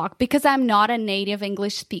mental block because I'm not a native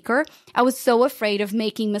English speaker. I was so afraid of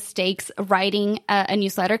making mistakes writing a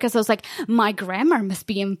newsletter, because I was like, my grammar must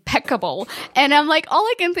be impeccable. And I'm like, all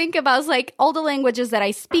I can think about is like all the languages that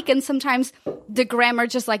I speak, and sometimes the grammar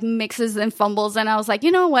just like mixes and fumbles. And I was like,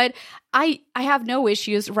 you know what? I have no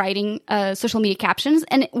issues writing social media captions.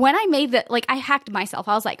 And when I made that, like, I hacked myself.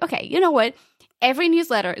 I was like, okay, you know what? Every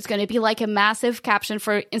newsletter is going to be like a massive caption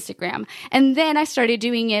for Instagram. And then I started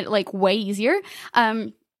doing it like way easier.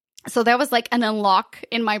 So that was like an unlock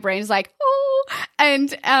in my brain. It's like, oh,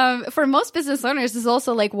 and for most business owners, it's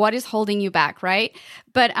also like, what is holding you back, right?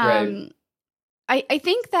 But I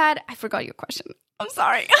think that I forgot your question. I'm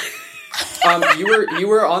sorry. You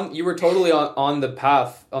were totally on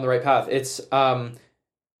the right path. It's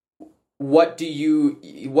what do you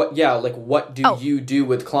do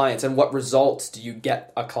with clients, and what results do you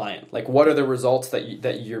get a client? Like, what are the results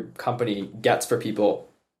that your company gets for people?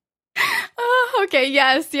 Okay.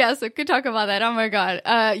 Yes. We could talk about that. Oh my God.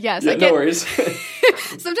 Yes. Yeah, no worries.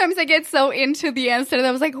 Sometimes I get so into the answer that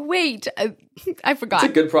I was like, wait, I forgot.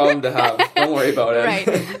 It's a good problem to have. Don't worry about it.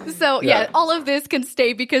 Right. So all of this can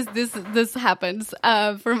stay because this happens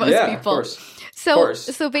for most people. Of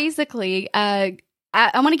course. So basically,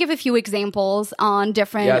 I want to give a few examples on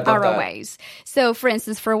different ROAs. So, for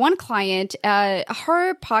instance, for one client,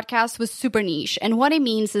 her podcast was super niche. And what it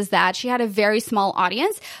means is that she had a very small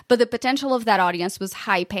audience, but the potential of that audience was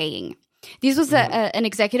high paying. This was an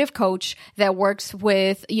executive coach that works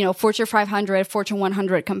with, Fortune 500, Fortune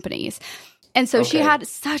 100 companies. And so she had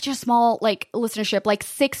such a small listenership, like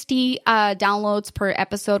 60 downloads per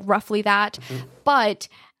episode, roughly that. But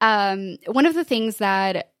one of the things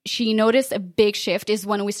that she noticed a big shift is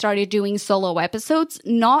when we started doing solo episodes,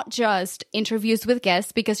 not just interviews with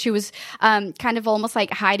guests, because she was kind of almost like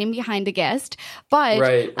hiding behind the guest.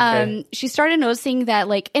 But she started noticing that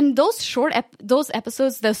in those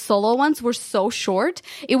episodes, the solo ones were so short.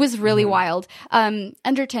 It was really wild,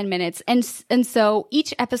 under 10 minutes. And so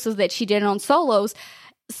each episode that she did on solos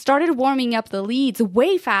started warming up the leads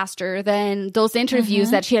way faster than those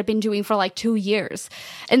interviews that she had been doing for 2 years.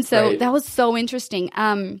 And so that was so interesting.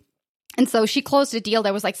 And so she closed a deal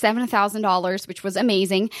that was $7,000, which was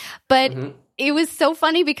amazing. But it was so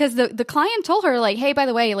funny because the client told her hey, by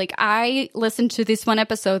the way, I listened to this one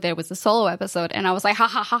episode that was a solo episode. And I was like, ha,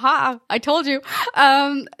 ha, ha, ha, I told you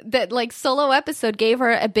that solo episode gave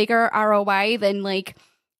her a bigger ROI than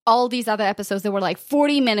all these other episodes that were like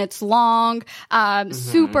 40 minutes long,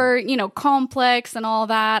 super, complex and all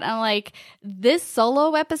that. And like this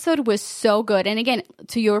solo episode was so good. And again,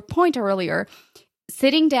 to your point earlier,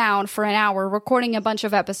 sitting down for an hour, recording a bunch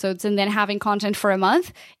of episodes, and then having content for a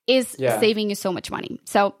month is saving you so much money.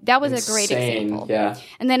 So that was a great example. Yeah.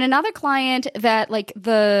 And then another client that like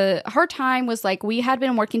her time was like, we had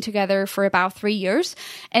been working together for about 3 years.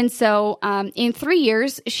 And so in 3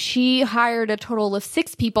 years, she hired a total of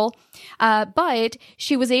 6 people. But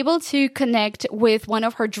she was able to connect with one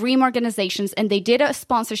of her dream organizations, and they did a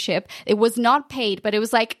sponsorship. It was not paid, but it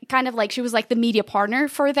was like kind of like she was like the media partner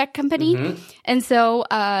for that company. And so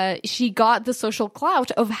she got the social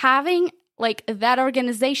clout of having like that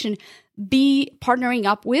organization be partnering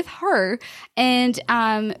up with her and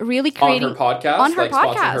really creating on her podcast,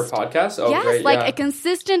 sponsoring her podcast. Oh, yes, great, like a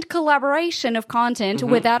consistent collaboration of content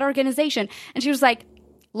with that organization. And she was like,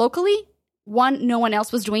 locally, 1, no one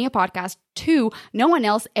else was doing a podcast. 2, no one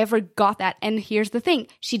else ever got that. And here's the thing.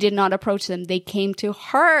 She did not approach them. They came to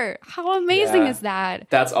her. How amazing is that?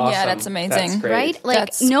 That's awesome. Yeah, that's amazing. That's right? Like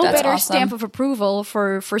that's better awesome. Stamp of approval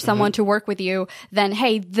for someone to work with you than,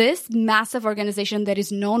 hey, this massive organization that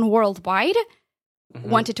is known worldwide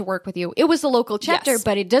wanted to work with you. It was a local chapter,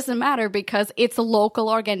 but it doesn't matter because it's a local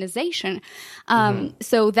organization.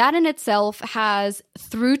 So that in itself has,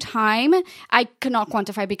 through time, I cannot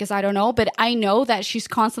quantify because I don't know, but I know that she's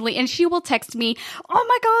constantly, and she will text me, oh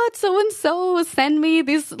my God, so-and-so send me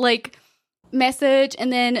this like message.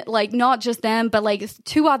 And then like not just them, but like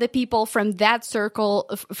 2 other people from that circle,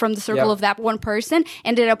 from the circle of that one person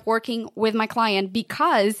ended up working with my client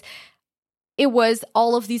because it was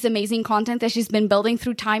all of these amazing content that she's been building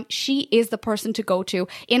through time. She is the person to go to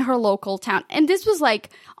in her local town. And this was like,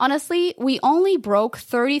 honestly, we only broke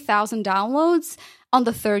 30,000 downloads on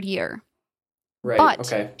the 3rd year. Right.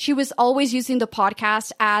 But she was always using the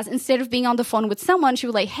podcast as, instead of being on the phone with someone, she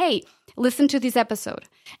was like, hey, listen to this episode.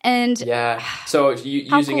 And so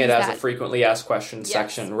using it as a frequently asked questions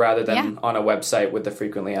section rather than on a website with the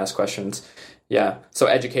frequently asked questions. Yeah. So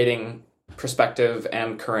educating prospective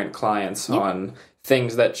and current clients on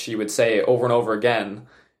things that she would say over and over again,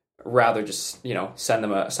 rather just send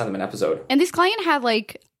them an episode. And this client had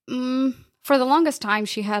like for the longest time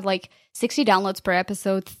she had like 60 downloads per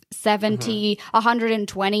episode, 70,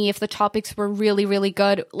 120 if the topics were really, really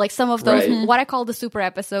good. Like some of those, what I call the super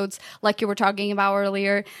episodes, like you were talking about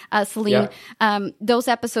earlier, Celine, those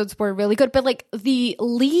episodes were really good. But like the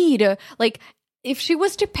lead, like if she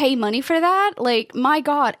was to pay money for that, like, my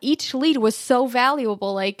God, each lead was so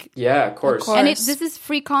valuable. Like, yeah, of course. And this is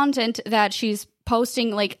free content that she's posting,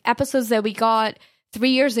 like episodes that we got 3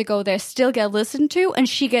 years ago that still get listened to, and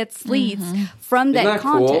she gets leads from that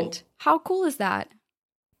content. Cool? How cool is that?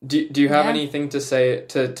 Do you have anything to say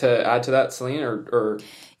to add to that, Celine, or?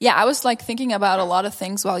 Yeah, I was like thinking about a lot of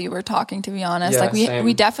things while you were talking, to be honest. Like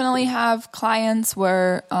we definitely have clients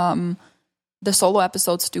where the solo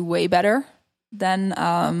episodes do way better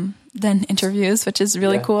than interviews, which is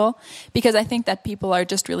really cool, because I think that people are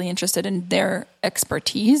just really interested in their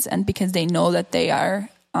expertise, and because they know that they are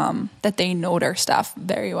that they know their stuff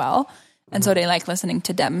very well, and so they like listening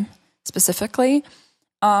to them specifically,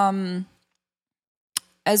 as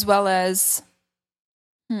well as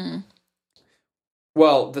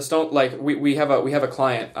well, the Stone, like we have a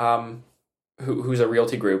client who's a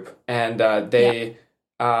realty group, and they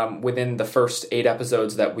within the first 8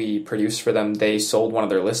 episodes that we produced for them, they sold one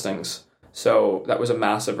of their listings. So that was a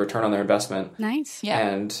massive return on their investment. Nice. Yeah.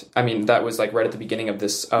 And I mean, that was like right at the beginning of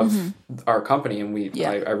our company. And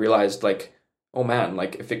I realized like, oh man,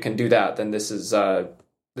 like if it can do that, then this is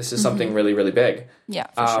something really, really big. Yeah,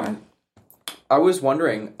 for sure. I was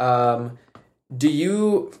wondering, do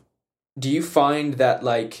you find that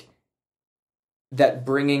like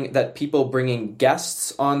that people bringing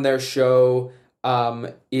guests on their show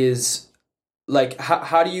is like,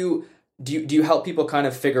 how do you help people kind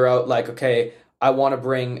of figure out like, okay, I want to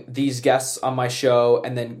bring these guests on my show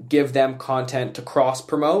and then give them content to cross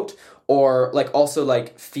promote, or like also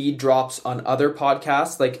like feed drops on other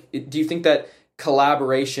podcasts? Like, do you think that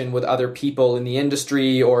collaboration with other people in the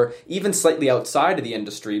industry, or even slightly outside of the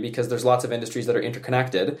industry, because there's lots of industries that are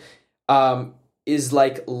interconnected, is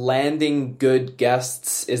like landing good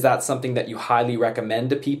guests, is that something that you highly recommend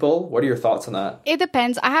to people? What are your thoughts on that? It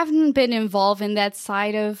depends. I haven't been involved in that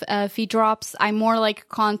side of feed drops. I'm more like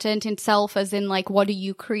content itself, as in like, what do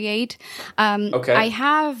you create? I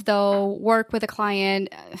have, though, worked with a client,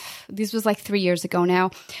 this was like 3 years ago now,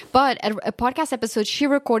 but a podcast episode she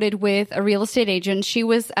recorded with a real estate agent. She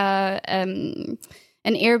was an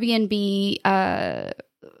Airbnb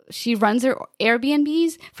she runs her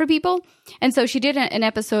Airbnbs for people. And so she did an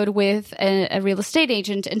episode with a real estate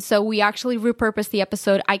agent. And so we actually repurposed the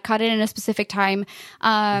episode. I cut it in a specific time.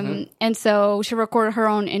 And so she recorded her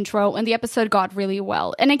own intro, and the episode got really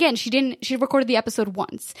well. And again, she recorded the episode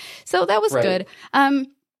once. So that was good.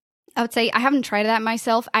 I would say I haven't tried that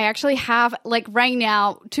myself. I actually have, like, right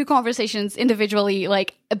now, 2 conversations individually,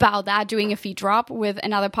 like, about that, doing a feed drop with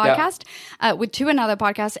another podcast, another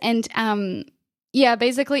podcast. And,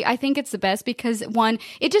 basically, I think it's the best because, one,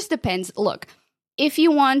 it just depends. Look, if you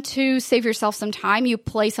want to save yourself some time, you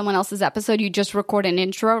play someone else's episode, you just record an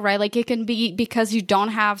intro, right? Like, it can be because you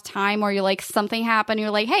don't have time, or you're like, something happened, you're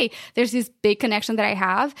like, hey, there's this big connection that I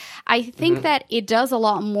have. I think that it does a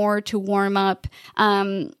lot more to warm up,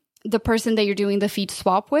 the person that you're doing the feed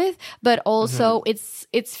swap with, but also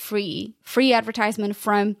it's free advertisement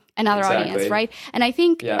from another audience, right? And I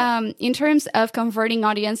think in terms of converting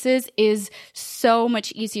audiences is so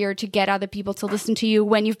much easier to get other people to listen to you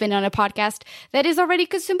when you've been on a podcast that is already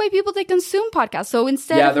consumed by people that consume podcasts. So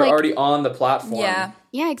instead of they're already on the platform.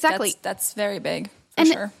 Yeah, exactly. That's very big for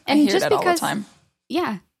sure. I hear that all the time.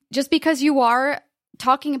 Yeah, just because you are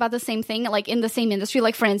talking about the same thing, like in the same industry,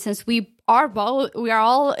 like for instance, we are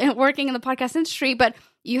all working in the podcast industry, but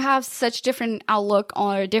you have such different outlook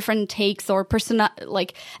or different takes or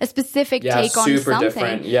like a specific take on something.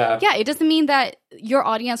 Different. It doesn't mean that your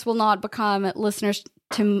audience will not become listeners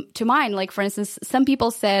to mine. Like for instance, some people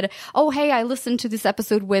said, oh, hey, I listened to this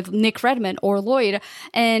episode with Nick Redmond or Lloyd,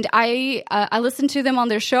 and I listened to them on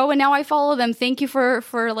their show, and now I follow them. Thank you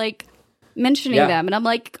for like mentioning them. And I'm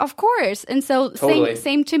like, of course. And so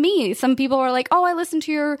same to me. Some people are like, oh, I listened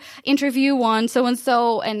to your interview on so and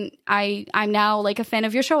so, and I'm now like a fan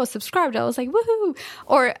of your show, I subscribed. I was like, woohoo.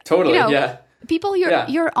 Or people,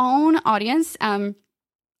 your own audience. I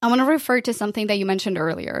want to refer to something that you mentioned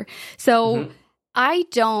earlier. So I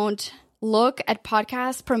don't look at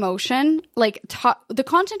podcast promotion, like the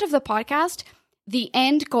content of the podcast. The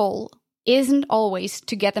end goal isn't always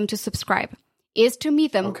to get them to subscribe, is to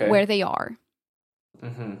meet them where they are.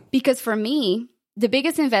 Because for me, the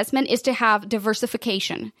biggest investment is to have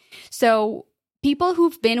diversification. So people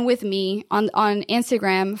who've been with me on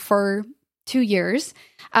Instagram for 2 years,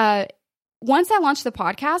 once I launched the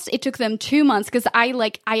podcast, it took them 2 months because I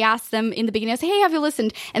asked them in the beginning, I said, hey, have you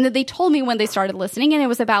listened? And then they told me when they started listening, and it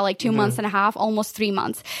was about like 2 months and a half, almost 3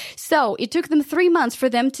 months. So it took them 3 months for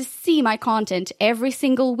them to see my content every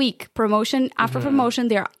single week, promotion after promotion.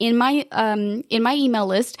 They're in my email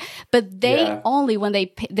list, but they only, when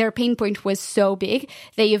their pain point was so big,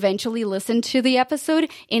 they eventually listened to the episode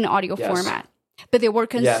in audio format. But they were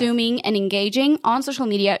consuming and engaging on social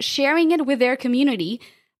media, sharing it with their community.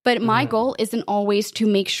 But my goal isn't always to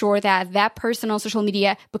make sure that person on social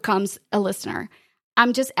media becomes a listener.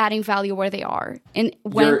 I'm just adding value where they are. And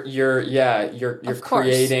when you're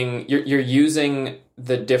creating, you're using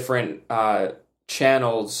the different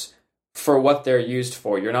channels for what they're used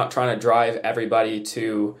for. You're not trying to drive everybody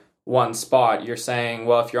to one spot. You're saying,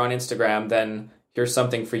 well, if you're on Instagram, then here's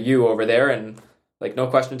something for you over there, and like no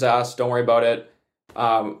questions asked. Don't worry about it.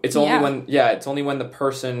 It's only when the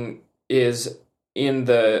person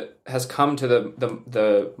has come to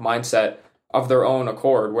the mindset of their own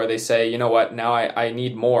accord, where they say, you know what, now I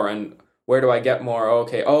need more, and where do I get more?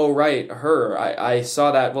 Okay, oh right, her, I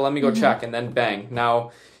saw that, well let me go check, and then bang,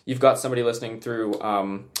 now you've got somebody listening through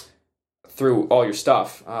all your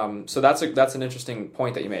stuff. So that's an interesting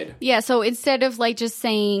point that you made. Yeah, so instead of like just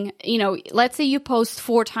saying, let's say you post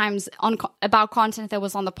 4 times about content that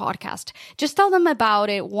was on the podcast, just tell them about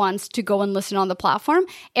it once to go and listen on the platform.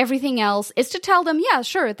 Everything else is to tell them, yeah,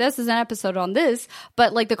 sure, this is an episode on this,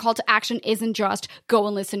 but like the call to action isn't just go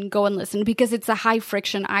and listen, because it's a high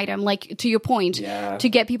friction item. Like to your point, to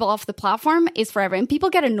get people off the platform is forever, and people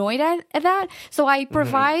get annoyed at that. So I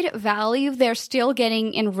provide value. They're still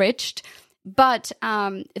getting enriched, but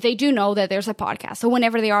they do know that there's a podcast. So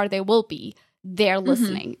whenever they will be there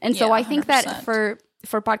listening. And so I think 100%. That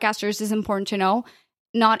for podcasters is important to know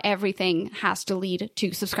not everything has to lead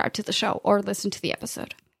to subscribe to the show or listen to the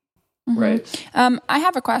episode. Right. I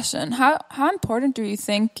have a question. How important do you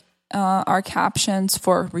think are captions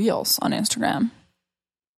for Reels on Instagram?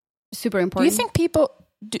 Super important. Do you think people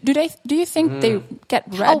do you think they get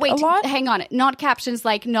read a lot? Hang on. Not captions,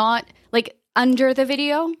 not like under the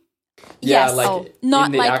video? Yes, not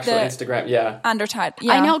in the like actual Instagram. Undertitled.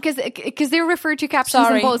 Yeah, I know because they're referred to captions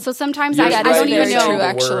in both. So sometimes I don't even know. True,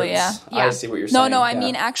 actually, I see what you're saying. No, I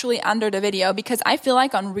mean actually under the video, because I feel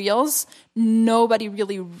like on Reels nobody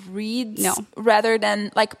really reads. No. Rather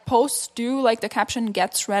than like posts do, like the caption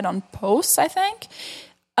gets read on posts, I think.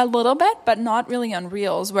 A little bit, but not really on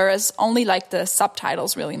Reels, whereas only like the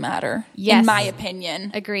subtitles really matter, in my opinion.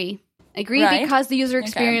 Agree, right? Because the user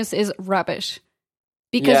experience is rubbish.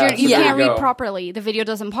 Because you can't read properly. The video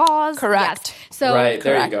doesn't pause. Correct. Yes. So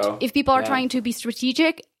there you go. If people are trying to be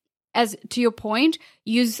strategic, as to your point,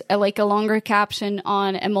 use a longer caption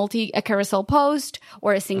on a carousel post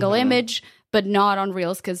or a single image, but not on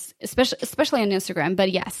Reels, because especially on Instagram.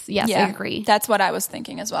 But yes, I agree. That's what I was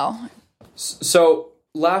thinking as well. So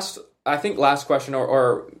last question,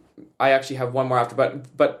 or I actually have one more after,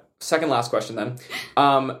 but second last question then.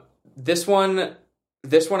 This one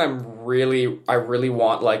I really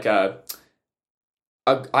want like I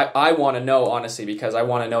want to know, honestly, because I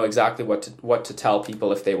want to know exactly what to tell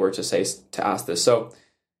people if they were to ask this. So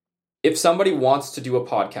if somebody wants to do a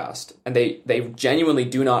podcast and they genuinely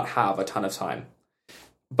do not have a ton of time,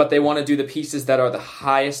 but they want to do the pieces that are the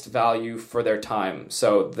highest value for their time,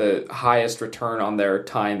 so the highest return on their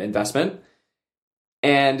time investment,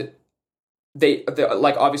 and they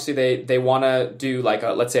like, obviously they want to do like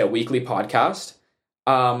let's say a weekly podcast,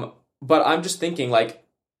 but I'm just thinking, like,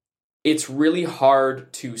 it's really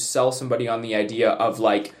hard to sell somebody on the idea of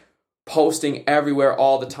like posting everywhere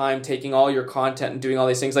all the time, taking all your content and doing all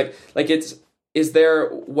these things. What are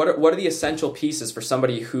the essential pieces for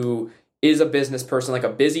somebody who is a business person, like a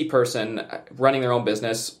busy person running their own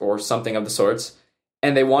business or something of the sorts,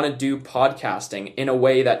 and they want to do podcasting in a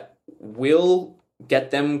way that will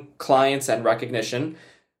get them clients and recognition,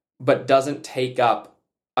 but doesn't take up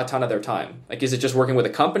a ton of their time? Like, is it just working with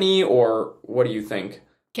a company, or what do you think?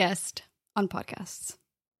 Guest on podcasts.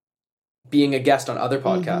 Being a guest on other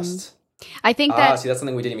podcasts. I think that's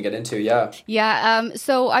something we didn't even get into. Yeah.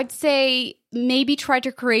 So I'd say maybe try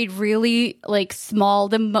to create really like small,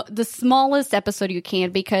 the smallest episode you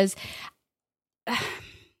can, because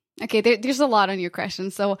there's a lot on your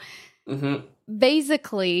question. So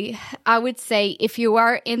basically, I would say if you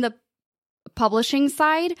are in the publishing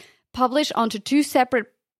side, publish onto 2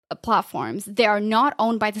 separate platforms. They are not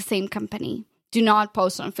owned by the same company. Do not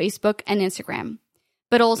post on Facebook and Instagram.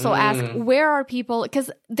 But also ask, where are people?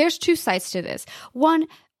 Because there's 2 sides to this. One,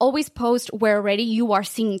 always post where already you are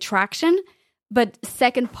seeing traction. But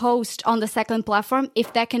second, post on the second platform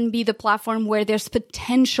if that can be the platform where there's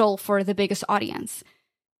potential for the biggest audience.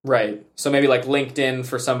 Right. So maybe like LinkedIn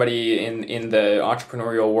for somebody in the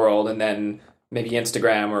entrepreneurial world, and then maybe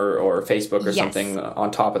Instagram or Facebook or something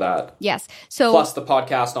on top of that. Yes. So plus the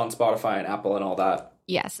podcast on Spotify and Apple and all that.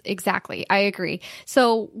 Yes, exactly. I agree.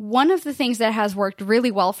 So one of the things that has worked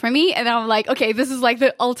really well for me, and I'm like, okay, this is like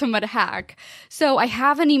the ultimate hack. So I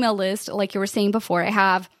have an email list, like you were saying before.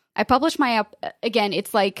 I publish my app. Again,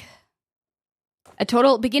 it's like a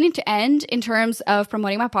total beginning to end in terms of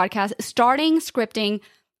promoting my podcast, starting, scripting,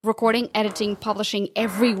 recording, editing, publishing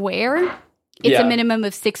everywhere. It's a minimum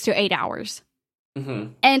of 6 to 8 hours.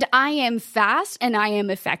 And I am fast and I am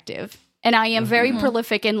effective. And I am very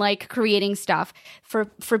prolific in like creating stuff. For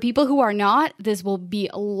people who are not, this will be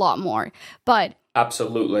a lot more. But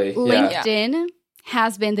absolutely, LinkedIn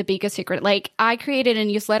has been the biggest secret. Like, I created a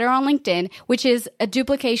newsletter on LinkedIn, which is a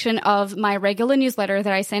duplication of my regular newsletter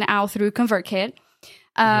that I send out through ConvertKit.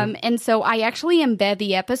 And so I actually embed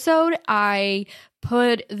the episode. I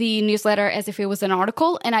put the newsletter as if it was an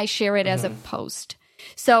article, and I share it as a post.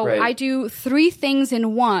 So I do 3 things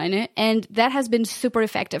in one, and that has been super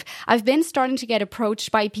effective. I've been starting to get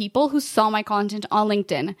approached by people who saw my content on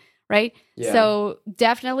LinkedIn, right? Yeah. So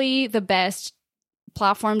definitely the best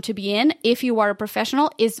platform to be in if you are a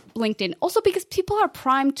professional is LinkedIn. Also because people are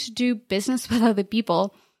primed to do business with other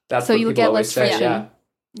people. That's so you'll get less friction.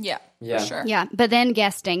 Yeah, for sure. Yeah, but then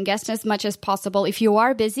guest as much as possible if you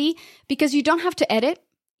are busy, because you don't have to edit.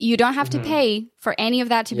 You don't have to pay for any of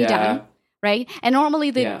that to be done. Right, and normally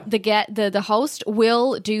the host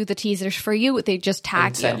will do the teasers for you. They just tag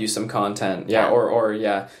and send you some content, That's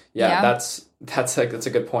a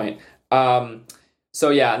good point. So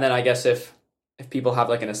and then I guess if people have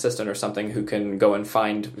like an assistant or something who can go and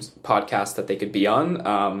find podcasts that they could be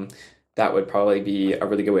on, that would probably be a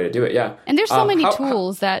really good way to do it. Yeah, and there's so many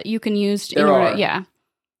tools that you can use.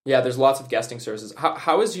 There's lots of guesting services.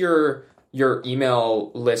 How is your email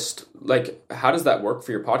list, like, how does that work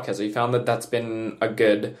for your podcast? Have you found that that's been a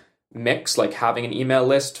good mix, like having an email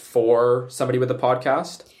list for somebody with a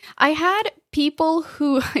podcast? I had people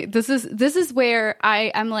who this is where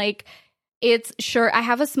I'm like, it's sure I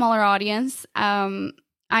have a smaller audience. I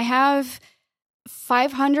have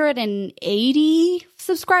 580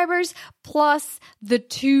 subscribers plus the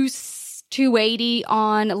 280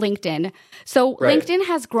 on LinkedIn. So LinkedIn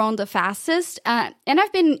has grown the fastest. And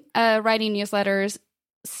I've been writing newsletters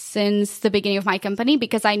since the beginning of my company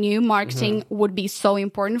because I knew marketing would be so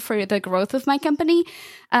important for the growth of my company.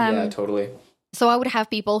 Yeah, totally. So I would have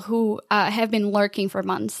people who have been lurking for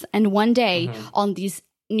months. And one day on these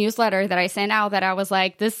newsletter that I sent out that I was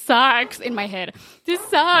like, this sucks in my head. This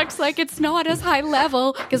sucks. Like, it's not as high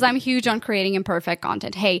level because I'm huge on creating imperfect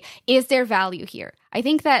content. Hey, is there value here? I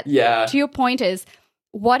think that to your point is,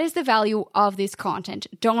 what is the value of this content?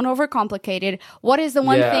 Don't overcomplicate it. What is the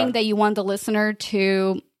one thing that you want the listener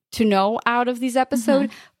to know out of this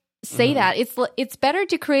episode? Say that. It's better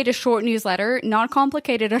to create a short newsletter, not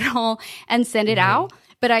complicated at all, and send it out.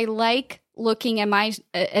 But I like looking at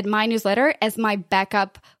my newsletter as my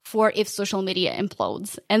backup for if social media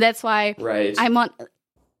implodes. And that's why I'm on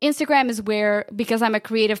Instagram is where, because I'm a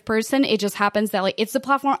creative person, it just happens that like it's the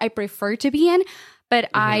platform I prefer to be in. But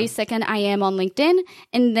I am on LinkedIn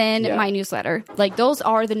and then my newsletter. Like those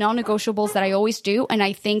are the non-negotiables that I always do. And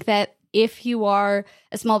I think that if you are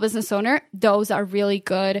a small business owner, those are really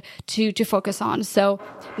good to focus on. So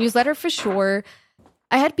newsletter for sure.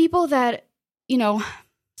 I had people that,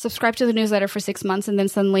 subscribe to the newsletter for 6 months and then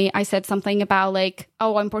suddenly I said something about like,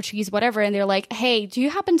 oh, I'm Portuguese, whatever. And they're like, hey, do you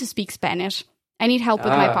happen to speak Spanish? I need help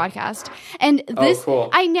with my podcast. And this, cool.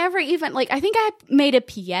 I never even, I think I made a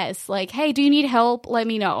PS, like, hey, do you need help? Let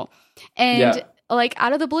me know. And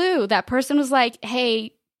out of the blue, that person was like,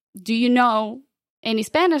 hey, do you know any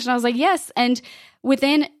Spanish? And I was like, yes. And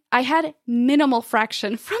I had minimal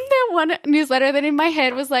fraction from that one newsletter that in my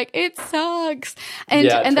head was like, it sucks. And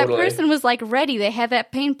that person was like ready. They had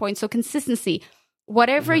that pain point. So consistency,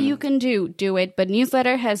 whatever you can do it. But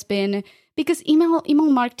newsletter has been, because email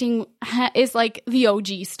marketing is like the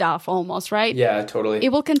OG stuff almost, right? Yeah, totally. It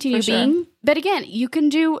will continue being. But again, you can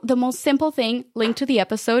do the most simple thing, link to the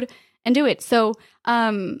episode and do it. So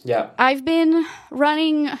I've been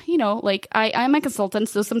running, I'm a consultant.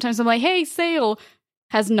 So sometimes I'm like, hey, sale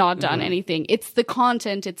has not done anything. It's the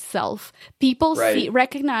content itself. People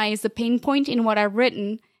recognize the pain point in what I've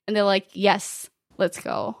written, and they're like, yes, let's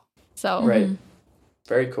go. So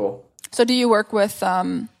very cool. So do you work with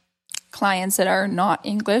clients that are not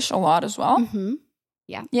English a lot as well?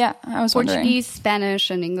 Yeah, I was Portuguese, wondering.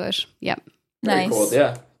 Spanish, and English. Yep. Very cool.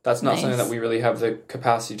 Yeah, that's not something that we really have the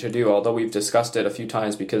capacity to do, although we've discussed it a few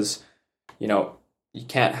times because, you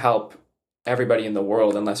can't help everybody in the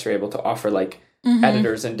world unless you're able to offer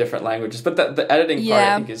editors in different languages. But the editing part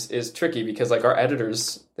I think is tricky because our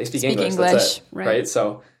editors, they speak English. That's it, right?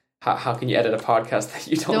 So how can you edit a podcast that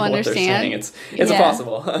you don't know what they're saying? It's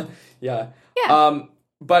impossible. Yeah.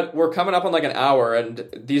 But we're coming up on an hour, and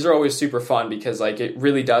these are always super fun because it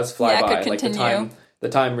really does fly by. The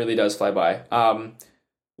time really does fly by.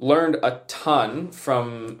 Learned a ton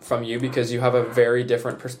from you because you have a very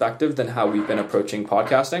different perspective than how we've been approaching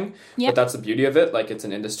podcasting. But that's the beauty of it. It's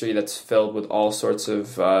an industry that's filled with all sorts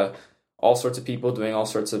of people doing all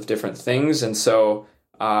sorts of different things, and so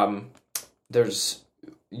there's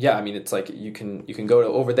it's you can go to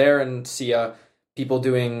over there and see people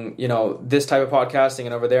doing this type of podcasting,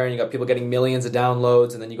 and over there and you got people getting millions of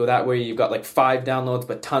downloads, and then you go that way, you've got 5 downloads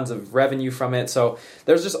but tons of revenue from it. So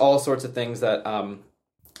there's just all sorts of things that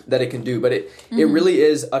it can do, but it really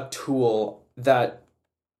is a tool that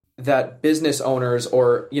business owners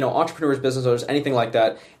or entrepreneurs, business owners, anything like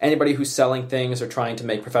that, anybody who's selling things or trying to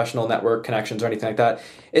make professional network connections or anything like that,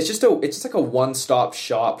 it's just like a one-stop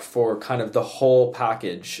shop for kind of the whole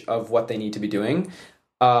package of what they need to be doing.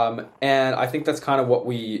 And I think that's kind of what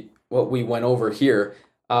we went over here.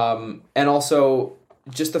 And also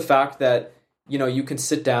just the fact that, you can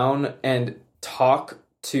sit down and talk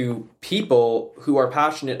to people who are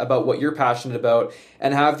passionate about what you're passionate about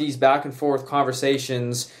and have these back and forth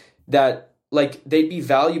conversations that they'd be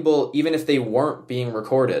valuable even if they weren't being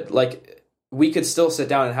recorded. We could still sit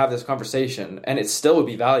down and have this conversation and it still would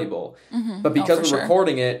be valuable. But because we're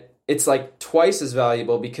recording it, it's twice as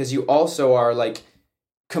valuable because you also are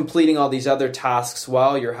completing all these other tasks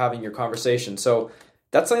while you're having your conversation. So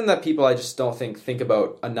that's something that people I just don't think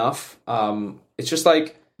about enough. It's just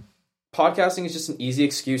podcasting is just an easy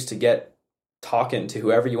excuse to get talking to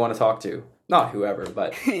whoever you want to talk to. Not whoever,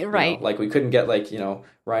 but right. We couldn't get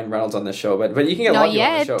Ryan Reynolds on this show, but you can get Lucky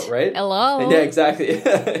on the show, right? Hello. Yeah, exactly.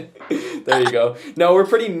 There you go. No, we're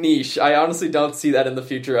pretty niche. I honestly don't see that in the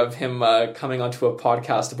future of him coming onto a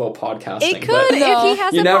podcast about podcasting. It could if he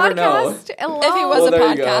has a podcast. If he was a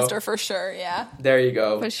podcaster, for sure. Yeah. There you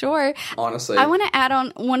go. For sure. Honestly, I want to add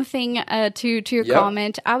on one thing to your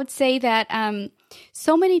comment. I would say that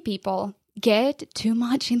so many people get too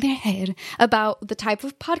much in their head about the type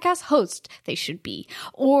of podcast host they should be,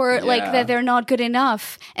 or that they're not good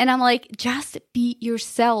enough. And I'm like, just be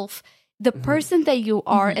yourself. the person that you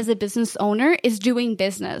are as a business owner is doing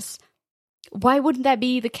business. Why wouldn't that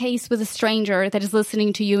be the case with a stranger that is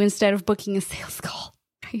listening to you instead of booking a sales call?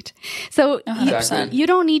 Right. So you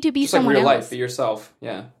don't need to be just someone like real else. life, be yourself.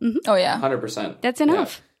 Yeah. Mm-hmm. Oh, yeah. 100%. That's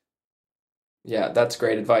enough. Yeah, that's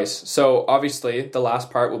great advice. So obviously the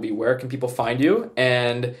last part will be, where can people find you?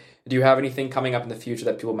 And do you have anything coming up in the future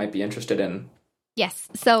that people might be interested in? Yes.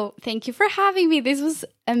 So thank you for having me. This was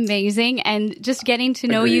amazing. And just getting to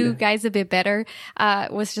know you guys a bit better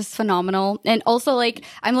was just phenomenal. And also, like,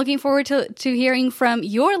 I'm looking forward to hearing from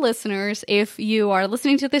your listeners. If you are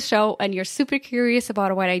listening to this show and you're super curious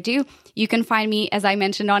about what I do, you can find me, as I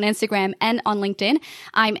mentioned, on Instagram and on LinkedIn.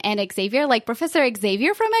 I'm Xavier, like Professor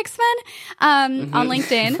Xavier from X-Men on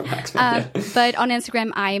LinkedIn. But on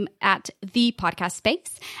Instagram, I'm at The Podcast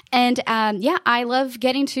Space. And I love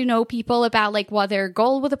getting to know people about like what their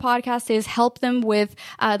goal with the podcast is, help them with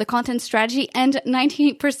the content strategy. And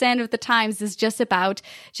 90% of the times is just about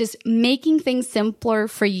just making things simpler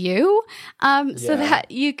for you so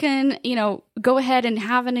that you can, go ahead and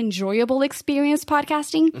have an enjoyable experience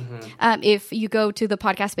podcasting. If you go to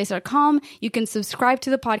thepodcastspace.com, you can subscribe to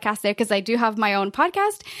the podcast there, because I do have my own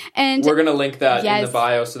podcast. And we're going to link that in the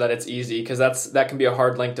bio so that it's easy, because that can be a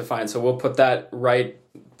hard link to find. So we'll put that right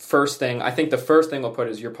first thing. I think the first thing we'll put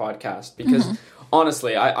is your podcast, because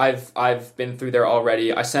honestly, I've been through there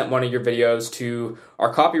already. I sent one of your videos to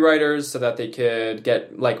our copywriters so that they could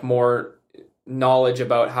get like more knowledge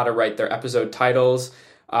about how to write their episode titles.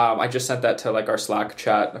 I just sent that to like our Slack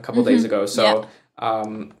chat a couple days ago. So,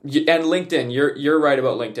 and LinkedIn, you're right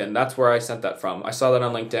about LinkedIn. That's where I sent that from. I saw that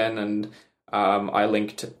on LinkedIn, and I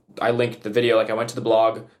linked the video. Like, I went to the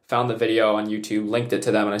blog, found the video on YouTube, linked it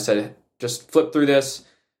to them, and I said, just flip through this.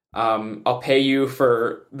 I'll pay you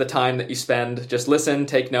for the time that you spend. Just listen,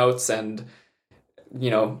 take notes, and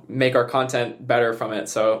make our content better from it.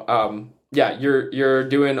 So you're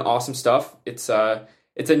doing awesome stuff. It's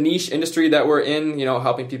a niche industry that we're in,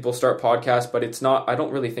 helping people start podcasts, but it's not. I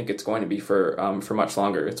don't really think it's going to be for much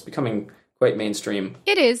longer. It's becoming quite mainstream.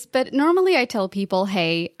 It is, but normally I tell people,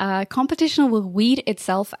 hey, competition will weed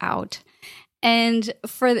itself out. And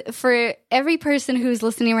for every person who's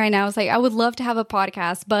listening right now, it's like, I would love to have a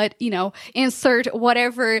podcast, but, insert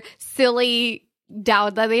whatever silly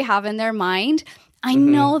doubt that they have in their mind. I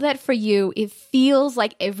know that for you, it feels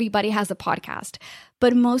like everybody has a podcast,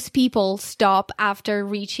 but most people stop after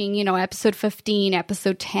reaching, episode 15,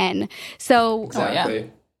 episode 10. So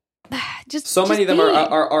exactly. Many of them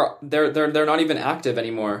are they're not even active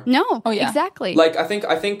anymore. No. Exactly. Like I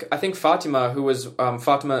think Fatima, who was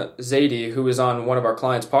Fatima Zaidi, who was on one of our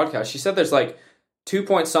clients' podcasts, she said there's like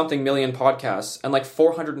 2-something million podcasts and like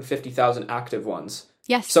 450,000 active ones.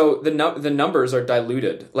 Yes. So the numbers are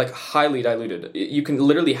diluted, like highly diluted. You can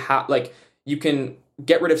literally you can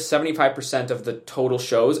get rid of 75% of the total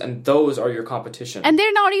shows, and those are your competition. And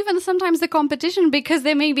they're not even sometimes the competition, because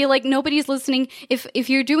they may be like, nobody's listening. If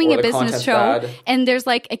you're doing a business show and there's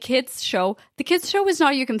like a kids show, the kids show is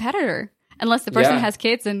not your competitor. Unless the person has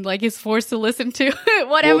kids and like is forced to listen to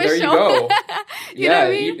whatever there show. You know what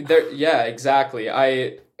I mean? Exactly.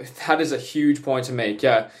 That is a huge point to make.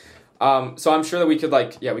 Yeah. So I'm sure that we could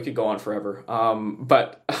we could go on forever.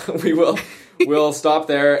 But we'll stop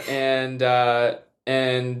there.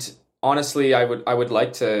 And honestly, I would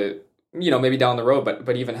like to, maybe down the road,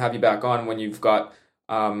 but even have you back on when you've got,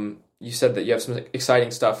 you said that you have some exciting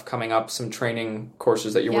stuff coming up, some training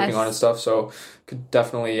courses that you're working on and stuff. So could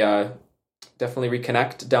definitely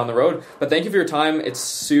reconnect down the road. But thank you for your time. It's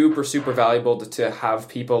super, super valuable to have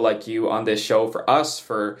people like you on this show for us,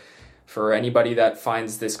 for anybody that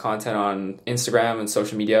finds this content on Instagram and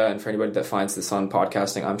social media, and for anybody that finds this on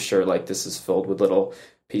podcasting. I'm sure like this is filled with little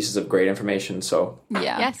pieces of great information. So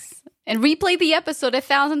yes, and replay the episode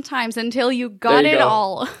 1,000 times until you got it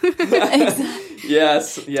all.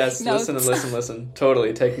 Yes. Notes. Listen.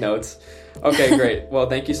 Totally take notes. Okay, great. Well,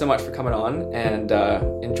 thank you so much for coming on, and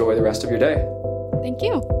enjoy the rest of your day. Thank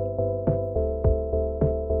you.